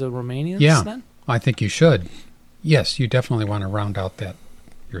trays of Romanians Yeah, then? I think you should. Yes, you definitely want to round out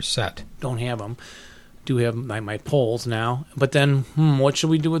your set. Don't have them. Do have my Poles now. But then, what should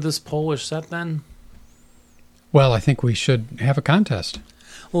we do with this Polish set then? Well, I think we should have a contest.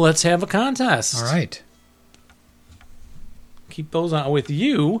 Well, let's have a contest. All right. Keep those on with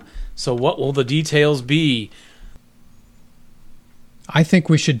you. So what will the details be? I think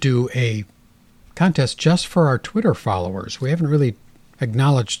we should do a contest just for our Twitter followers. We haven't really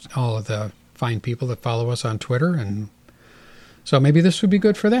acknowledged all of the fine people that follow us on Twitter, and so maybe this would be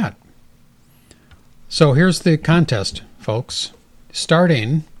good for that. So here's the contest, folks. This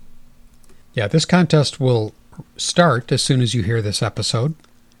contest will start as soon as you hear this episode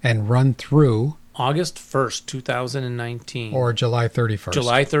and run through August 1st, 2019. or July 31st.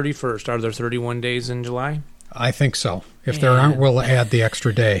 July 31st. Are there 31 days in July? I think so. If there aren't, we'll add the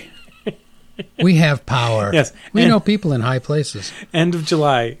extra day. We have power. Yes. We know people in high places. End of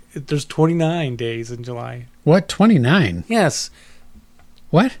July. There's 29 days in July. What, 29? Yes.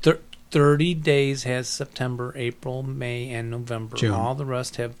 What? 30 days has September, April, May, and November. June. All the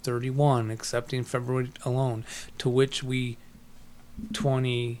rest have 31, excepting February alone, to which we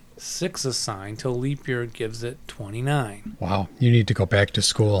 26 assign till leap year gives it 29. Wow, you need to go back to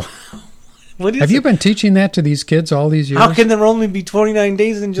school. What is Have you been teaching that to these kids all these years? How can there only be 29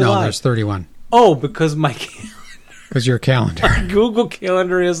 days in July? No, there's 31. Oh, because my Because your calendar. Google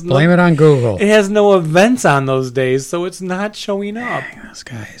calendar has Blame it on Google. It has no events on those days, so it's not showing up. Dang, those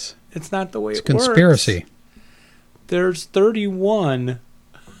guys. It's not the way It's it works. conspiracy. There's 31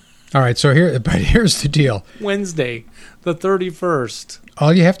 All right, so here's the deal. Wednesday, the 31st.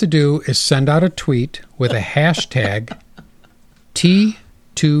 All you have to do is send out a tweet with a hashtag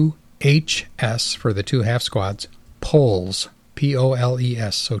T2HS for the 2 half squads, polls,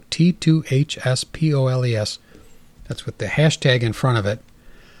 P-O-L-E-S. So T2HS, P-O-L-E-S. That's with the hashtag in front of it.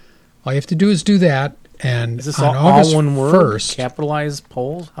 All you have to do is do that. And Is this on all August one word? 1st, Capitalized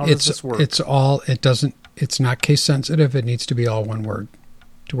polls? How does this work? It's not case sensitive. It needs to be all one word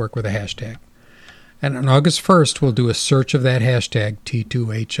to work with a hashtag. And on August 1st, we'll do a search of that hashtag,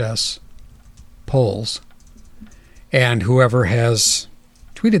 T2HS polls. And whoever has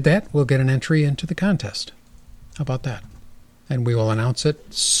tweeted that will get an entry into the contest. How about that? And we will announce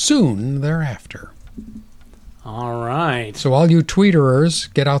it soon thereafter. All right. So all you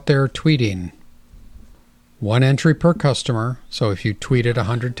tweeterers, get out there tweeting. 1 entry per customer, so if you tweet it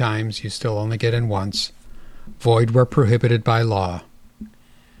 100 times, you still only get in once. Void where prohibited by law.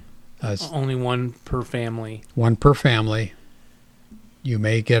 Only 1 per family. 1 per family. You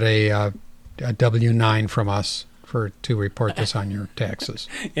may get a W-9 from us to report this on your taxes.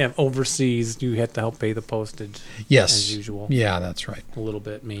 Yeah, overseas, you have to help pay the postage. Yes. As usual. Yeah, that's right. A little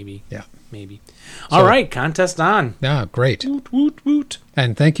bit, maybe. Yeah. Maybe. All right, contest on. Yeah, great. Woot, woot, woot.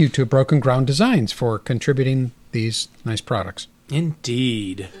 And thank you to Broken Ground Designs for contributing these nice products.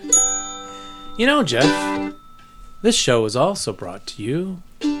 Indeed. You know, Jeff, this show is also brought to you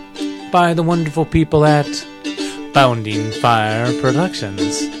by the wonderful people at Bounding Fire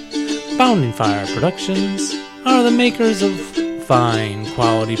Productions. Bounding Fire Productions are the makers of fine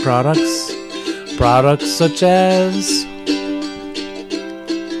quality products. Products such as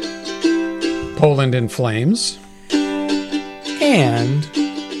Poland in Flames. and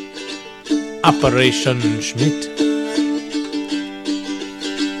Operation Schmidt.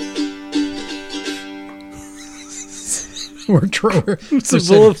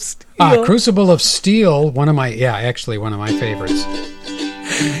 Crucible of Steel. Crucible of Steel, one of my favorites.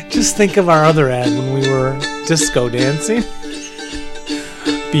 Just think of our other ad when we were disco dancing.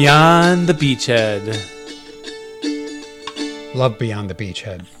 Beyond the Beachhead. Love Beyond the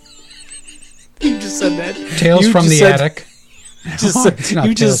Beachhead. You just said that. Tales You from just the said- Attic. You not just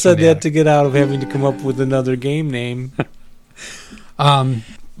Tales said from the that Attic. to get out of having to come up with another game name.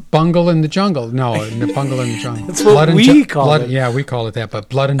 Bungle in the Jungle. No, Bungle in the Jungle. That's what we call it. Yeah, we call it that. But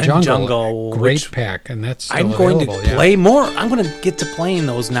Blood and And Jungle. Jungle, Great which pack, and that's still I'm going to available, yeah. play more. I'm going to get to playing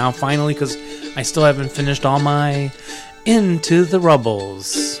those now finally because I still haven't finished all my Into the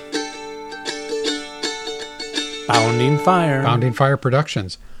Rubbles. Bounding Fire. Bounding Fire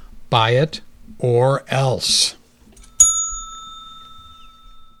Productions. Buy it or else.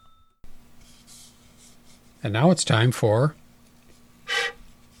 And now it's time for...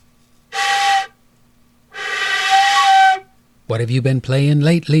 What have you been playing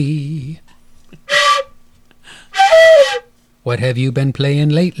lately? What have you been playing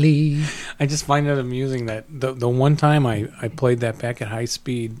lately? I just find it amusing that the one time I played that back at high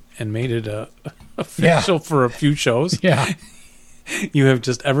speed and made it official for a few shows. Yeah. You have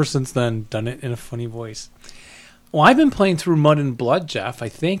just ever since then done it in a funny voice. Well, I've been playing through Mud and Blood, Jeff. I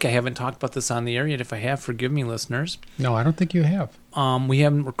think I haven't talked about this on the air yet. If I have, forgive me, listeners. No, I don't think you have. We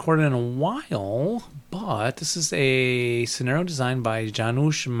haven't recorded in a while, but this is a scenario designed by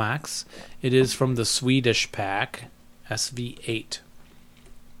Janusz Max. It is from the Swedish pack, SV8.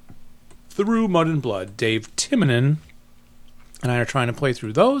 Through Mud and Blood, Dave Timonen and I are trying to play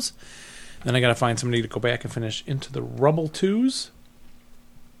through those. Then I got to find somebody to go back and finish Into the Rubble 2s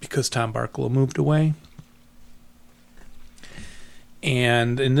because Tom Barklow moved away.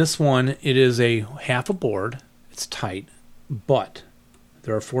 And in this one, it is a half a board. It's tight, but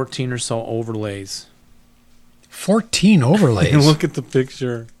there are 14 or so overlays. 14 overlays? Look at the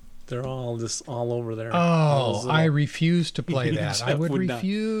picture. They're all just all over there. Oh, I refuse to play that. I would not.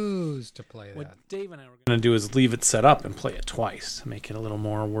 refuse to play that. What Dave and I were going to do is leave it set up and play it twice to make it a little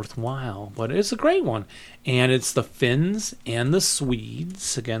more worthwhile. But it's a great one. And it's the Finns and the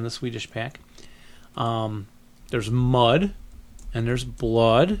Swedes. Again, the Swedish pack. There's mud. And there's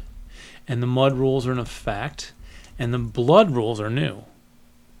blood, and the mud rules are in effect, and the blood rules are new.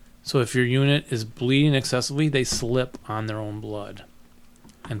 So if your unit is bleeding excessively, they slip on their own blood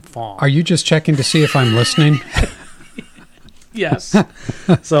and fall. Are you just checking to see if I'm listening? Yes.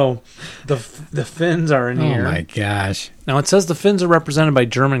 So the Finns are in here. Oh my gosh. Now it says the Finns are represented by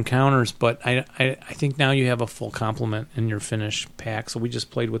German counters, but I think now you have a full complement in your Finnish pack, so we just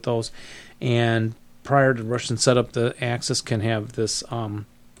played with those. And prior to Russian setup, the Axis can have this 80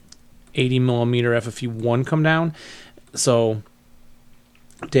 millimeter FFU1 come down. So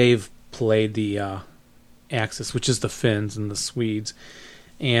Dave played the Axis, which is the Finns and the Swedes,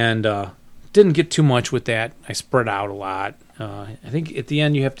 and didn't get too much with that. I spread out a lot. I think at the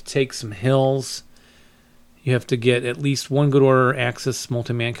end you have to take some hills. You have to get at least one good order Axis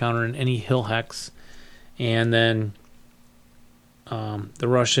multi-man counter in any hill hex, and then the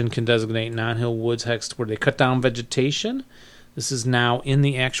Russian can designate non-hill woods hex where they cut down vegetation. This is now in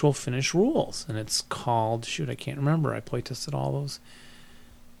the actual Finnish rules, and it's called, I can't remember. I play tested all those.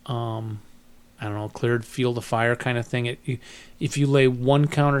 I don't know, cleared field of fire kind of thing. If you lay one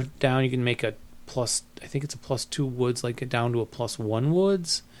counter down, you can make a plus, I think it's a +2 woods, like it down to a +1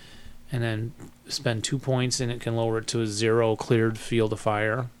 woods, and then spend 2 points, and it can lower it to a 0 cleared field of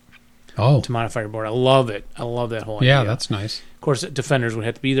fire. Oh. To modify your board. I love it. I love that whole idea. Yeah, that's nice. Of course, defenders would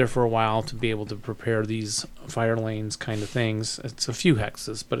have to be there for a while to be able to prepare these fire lanes kind of things. It's a few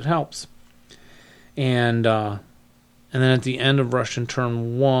hexes, but it helps. And then at the end of Russian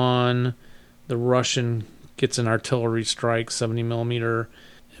turn 1, the Russian gets an artillery strike, 70 millimeter,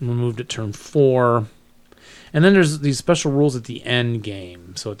 and removed at turn 4. And then there's these special rules at the end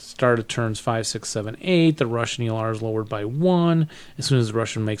game. So at the start of turns 5, 6, 7, 8, the Russian ELR is lowered by 1. As soon as the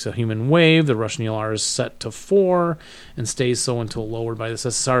Russian makes a human wave, the Russian ELR is set to 4 and stays so until lowered by this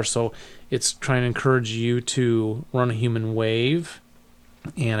SSR. So it's trying to encourage you to run a human wave.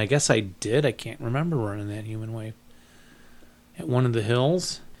 And I guess I did. I can't remember running that human wave at one of the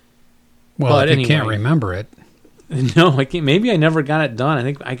hills. Well, but if you anyway, can't remember it. No, I can't. Maybe I never got it done. I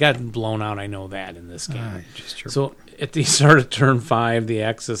think I got blown out. I know that in this game. So at the start of turn 5, the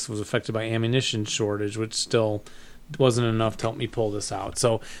Axis was affected by ammunition shortage, which still wasn't enough to help me pull this out.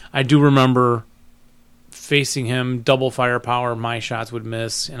 So I do remember facing him, double firepower, my shots would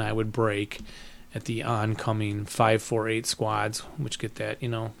miss, and I would break at the oncoming 5, 4, 8 squads, which get that,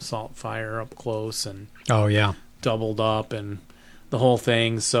 assault fire up close and doubled up and the whole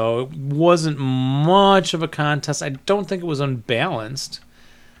thing. So it wasn't much of a contest. I don't think it was unbalanced,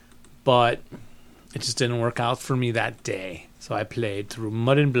 but it just didn't work out for me that day. So I played through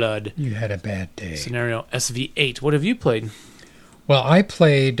Mud and Blood. You had a bad day. Scenario SV8. What have you played? Well, I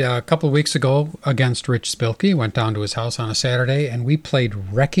played a couple of weeks ago against Rich Spilkey. Went down to his house on a Saturday, and we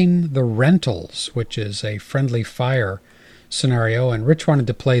played Wrecking the Rentals, which is a friendly fire scenario. And Rich wanted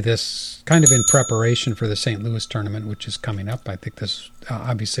to play this kind of in preparation for the St. Louis tournament, which is coming up. I think this,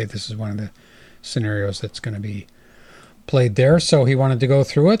 obviously, this is one of the scenarios that's going to be played there. So he wanted to go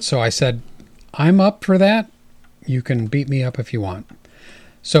through it. So I said, I'm up for that. You can beat me up if you want.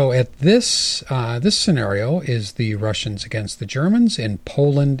 So at this scenario is the Russians against the Germans in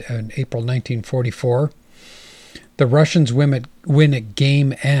Poland in April 1944. The Russians win at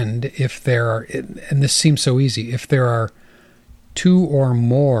game end if there are, and this seems so easy, if there are 2 or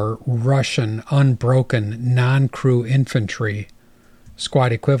more Russian unbroken non-crew infantry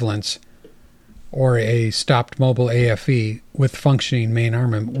squad equivalents or a stopped mobile AFE with functioning main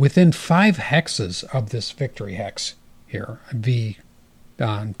armament within 5 hexes of this victory hex here, V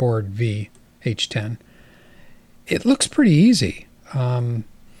on board V, H10. It looks pretty easy.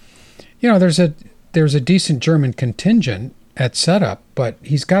 There's a decent German contingent at setup, but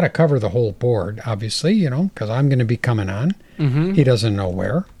he's got to cover the whole board, obviously, because I'm going to be coming on. Mm-hmm. He doesn't know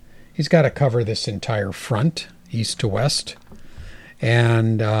where. He's got to cover this entire front, east to west.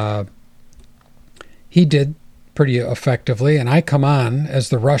 And he did pretty effectively. And I come on, as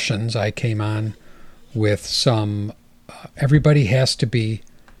the Russians, I came on with some, everybody has to be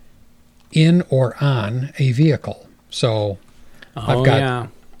in or on a vehicle. So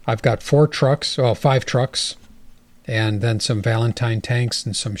I've got 5 trucks, and then some Valentine tanks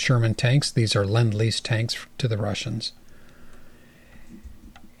and some Sherman tanks. These are Lend-Lease tanks to the Russians.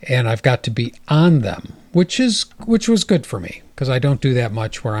 And I've got to be on them, which was good for me, because I don't do that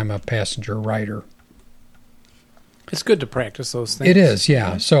much where I'm a passenger rider. It's good to practice those things. It is,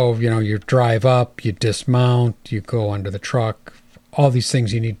 yeah. So, you drive up, you dismount, you go under the truck, all these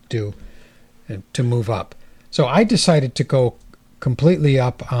things you need to do to move up. So I decided to go completely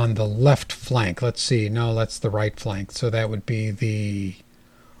up on the left flank. Let's see. No, that's the right flank. So that would be the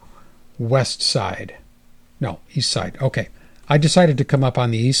west side. No, east side. Okay. I decided to come up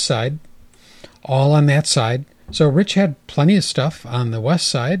on the east side, all on that side. So Rich had plenty of stuff on the west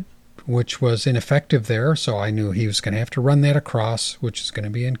side, which was ineffective there. So I knew he was going to have to run that across, which is going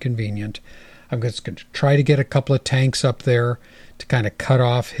to be inconvenient. I'm just going to try to get a couple of tanks up there to kind of cut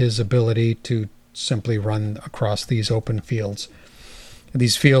off his ability to simply run across these open fields.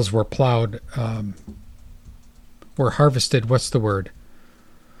 These fields were plowed, were harvested. What's the word?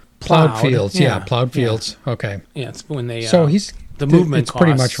 Plowed fields. Yeah, plowed fields. Yeah. Okay. Yeah, it's when they. So the movement. It's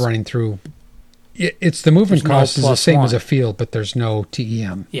pretty much running through. It's the movement cost is the same as a field, but there's no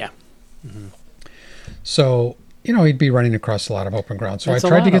TEM. Yeah. Mm-hmm. So he'd be running across a lot of open ground. So I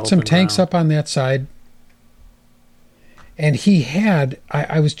tried to get some tanks up on that side. And he had,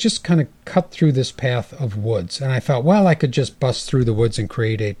 I was just kind of cut through this path of woods. And I thought, well, I could just bust through the woods and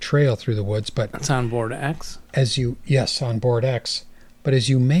create a trail through the woods. But that's on board X? Yes, on board X. But as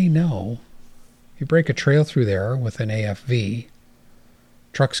you may know, you break a trail through there with an AFV,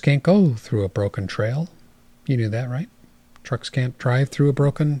 trucks can't go through a broken trail. You knew that, right? Trucks can't drive through a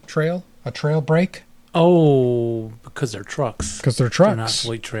broken trail, a trail break. Oh, because they're trucks. Because they're trucks. They're not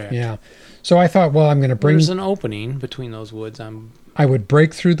fully tracked. Yeah. So I thought, well, I'm going to bring... There's an opening between those woods. I would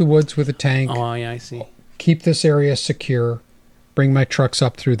break through the woods with a tank. Oh, yeah, I see. Keep this area secure. Bring my trucks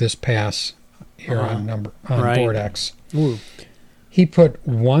up through this pass here on board X. Ooh. He put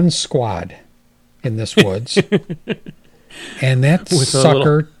 1 squad in this woods, and that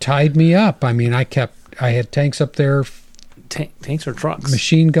sucker tied me up. I mean, I had tanks up there. Tanks or trucks?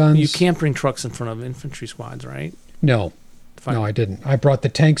 Machine guns. You can't bring trucks in front of infantry squads, right? No. No, I didn't. I brought the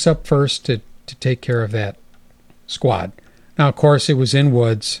tanks up first to take care of that squad. Now, of course, it was in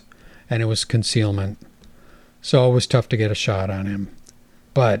woods, and it was concealment, so it was tough to get a shot on him.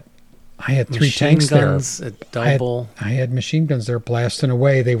 But I had 3 tanks there. Double. I had machine guns there blasting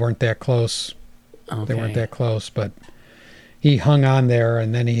away. They weren't that close. Okay. They weren't that close, but he hung on there,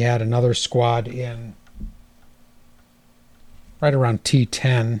 and then he had another squad in right around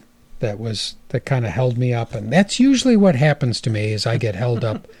T10 that kind of held me up. And that's usually what happens to me, is I get held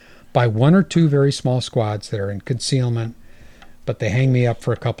up by 1 or 2 very small squads that are in concealment, but they hang me up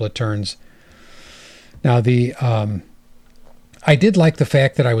for a couple of turns. Now, I did like the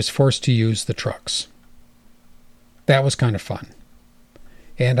fact that I was forced to use the trucks. That was kind of fun.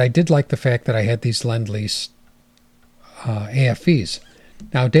 And I did like the fact that I had these Lend-Lease AFVs.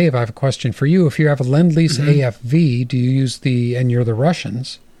 Now, Dave, I have a question for you. If you have a Lend-Lease AFV, do you use and you're the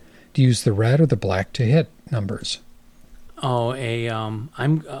Russians, do you use the red or the black to hit numbers? Oh, I'm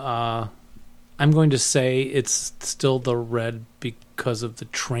going to say it's still the red because of the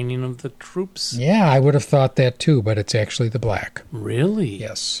training of the troops. Yeah, I would have thought that too, but it's actually the black. Really?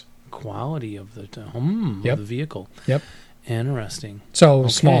 Yes. Quality of the of the vehicle. Yep. Interesting. So,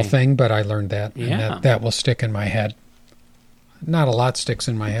 small thing, but I learned that. Yeah. And that will stick in my head. Not a lot sticks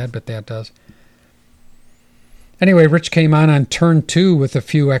in my head, but that does. Anyway, Rich came on turn 2 with a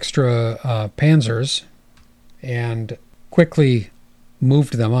few extra Panzers and quickly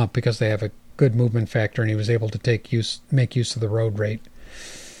moved them up because they have a good movement factor, and he was able to make use of the road rate.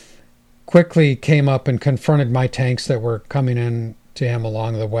 Quickly came up and confronted my tanks that were coming in to him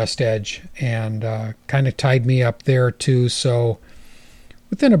along the west edge and kind of tied me up there too. So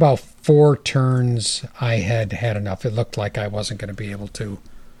within about 4 turns, I had had enough. It looked like I wasn't going to be able to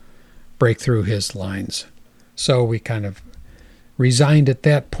break through his lines. So we kind of resigned at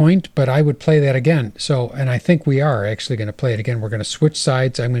that point, but I would play that again. So, and I think we are actually going to play it again. We're going to switch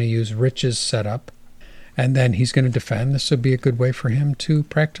sides. I'm going to use Rich's setup, and then he's going to defend. This would be a good way for him to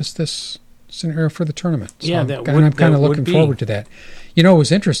practice this scenario for the tournament. So Yeah, I'm kind of looking forward to that. You know, it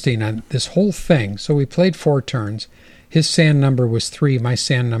was interesting on this whole thing. So we played 4 turns. His sand number was 3. My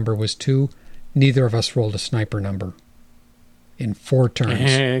sand number was 2. Neither of us rolled a sniper number in 4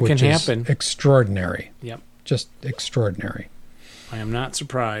 turns, which is extraordinary. Yep. Just extraordinary. I am not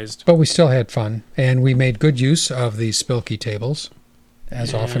surprised. But we still had fun, and we made good use of the Spilky tables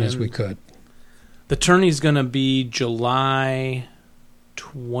as often as we could. The tourney's going to be July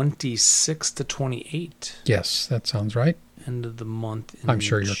 26th to 28th. Yes, that sounds right. End of the month. I'm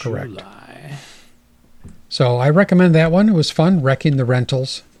sure you're correct. July. So I recommend that one. It was fun, wrecking the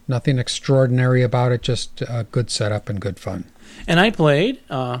rentals. Nothing extraordinary about it, just a good setup and good fun. And I played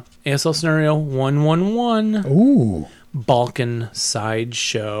ASL Scenario 111. Ooh. Balkan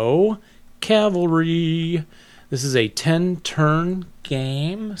Sideshow Cavalry. This is a 10-turn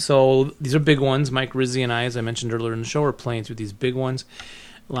game. So these are big ones. Mike Rizzi and I, as I mentioned earlier in the show, are playing through these big ones.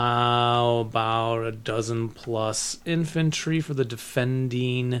 About a dozen plus infantry for the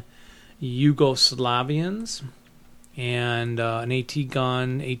defending Yugoslavians. And an AT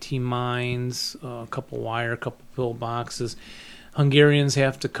gun, AT mines, a couple wire, a couple pillboxes. Hungarians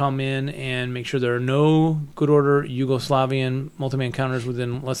have to come in and make sure there are no good order Yugoslavian multi-man counters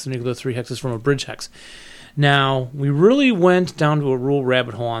within less than or equal to 3 hexes from a bridge hex. Now, we really went down to a rule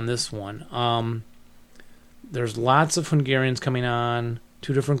rabbit hole on this one. There's lots of Hungarians coming on,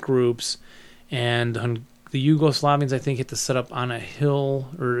 2 different groups, and the Yugoslavians, I think, have to set up on a hill,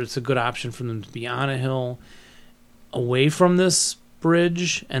 or it's a good option for them to be on a hill away from this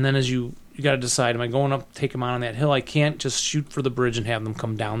bridge, and then as you got to decide, am I going up, take them on that hill? I can't just shoot for the bridge and have them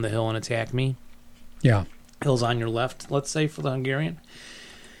come down the hill and attack me. Yeah. Hill's on your left, let's say, for the Hungarian.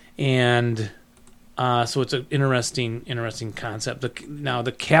 And so it's an interesting concept. Now,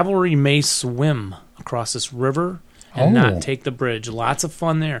 the cavalry may swim across this river and not take the bridge. Lots of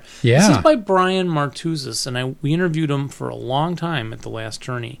fun there. Yeah. This is by Brian Martuzis, and we interviewed him for a long time at the last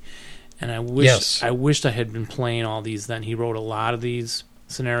tourney. And I wished I had been playing all these then. He wrote a lot of these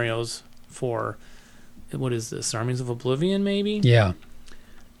scenarios for, what is this, Armies of Oblivion, maybe? Yeah.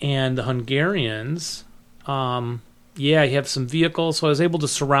 And the Hungarians, you have some vehicles. So I was able to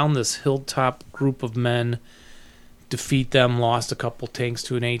surround this hilltop group of men, defeat them, lost a couple tanks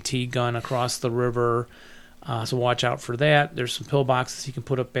to an AT gun across the river. So watch out for that. There's some pillboxes you can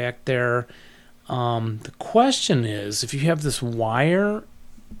put up back there. The question is, if you have this wire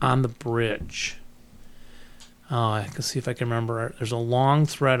on the bridge, I can see if I can remember. There's a long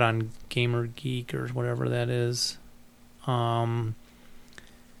thread on Gamer Geek or whatever that is. And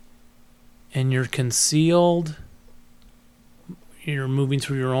you're concealed. You're moving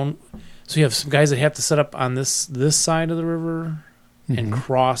through your own. So you have some guys that have to set up on this side of the river and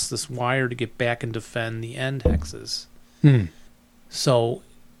cross this wire to get back and defend the end hexes. So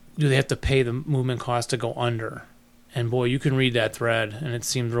do they have to pay the movement cost to go under? And boy, you can read that thread, and it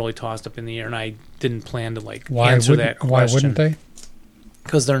seems really tossed up in the air. And I didn't plan to answer that question. Why wouldn't they?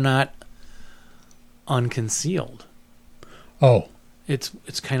 Because they're not unconcealed. Oh, it's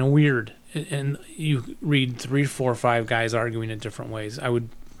kind of weird. And you read 3, 4, 5 guys arguing in different ways. I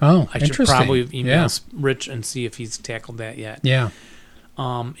should probably email Rich and see if he's tackled that yet. Yeah.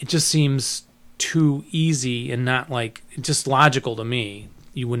 It just seems too easy and not just logical to me.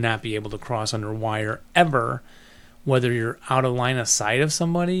 You would not be able to cross under wire ever, whether you're out of line of sight of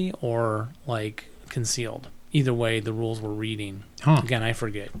somebody or concealed. Either way, the rules we're reading. Again, I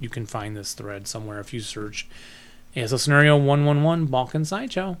forget. You can find this thread somewhere if you search ASL Scenario 111 Balkan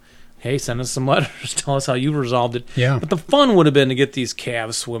Sideshow. Hey, send us some letters. Tell us how you resolved it. Yeah. But the fun would have been to get these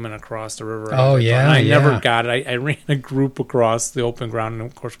calves swimming across the river. Oh, yeah. And I never got it. I ran a group across the open ground, and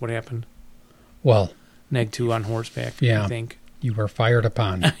of course, what happened? Well, Neg 2 on horseback, yeah, I think. You were fired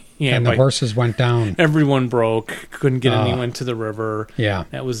upon. Yeah, and the horses went down. Everyone broke. Couldn't get anyone to the river. Yeah.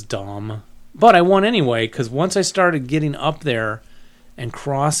 That was dumb. But I won anyway, because once I started getting up there and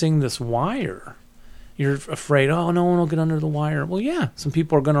crossing this wire, you're afraid, no one will get under the wire. Well, yeah, some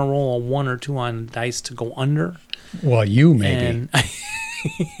people are going to roll a 1 or 2 on dice to go under. Well, you maybe.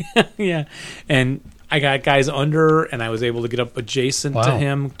 Yeah. And I got guys under, and I was able to get up adjacent to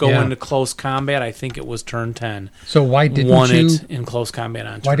him, go into close combat. I think it was turn 10. So why didn't Won you... it in close combat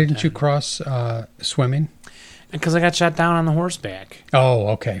on turn 10. Why didn't you cross swimming? Because I got shot down on the horseback. Oh,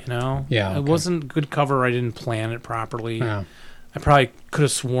 okay. You know? Yeah. It wasn't good cover. I didn't plan it properly. Yeah. I probably could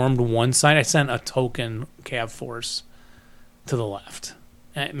have swarmed one side. I sent a token cav force to the left.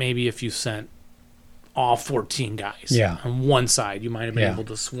 Maybe if you sent all 14 guys on one side, you might have been able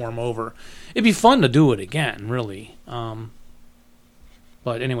to swarm over. It'd be fun to do it again, really.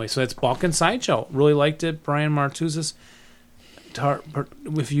 But anyway, so that's Balkan Sideshow. Really liked it. Brian Martuzis.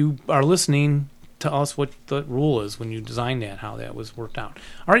 If you are listening, tell us what the rule is when you designed that, how that was worked out.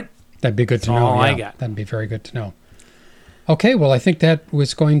 All right. That'd be good to know. All I got. That'd be very good to know. Okay, well, I think that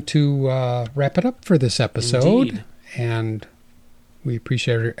was going to wrap it up for this episode. Indeed. And we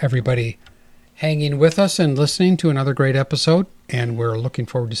appreciate everybody hanging with us and listening to another great episode. And we're looking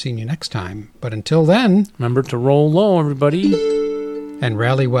forward to seeing you next time. But until then... remember to roll low, everybody. And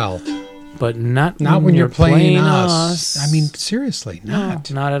rally well. But not when you're playing us. I mean, seriously, not.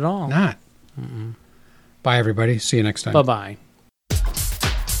 No, not at all. Not. Bye, everybody. See you next time. Bye-bye.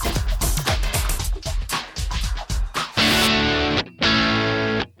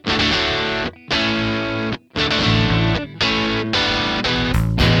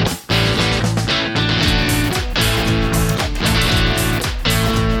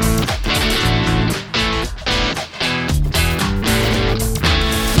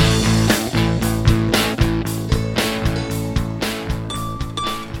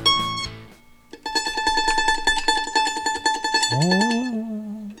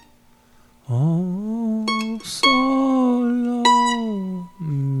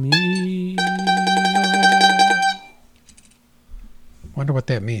 Wonder what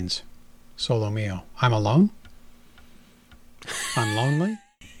that means. Solo mio. I'm alone? I'm lonely?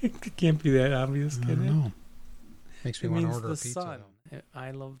 It can't be that obvious, I can don't it? know. Makes me It want to means order the a pizza. sun.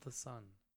 I love the sun.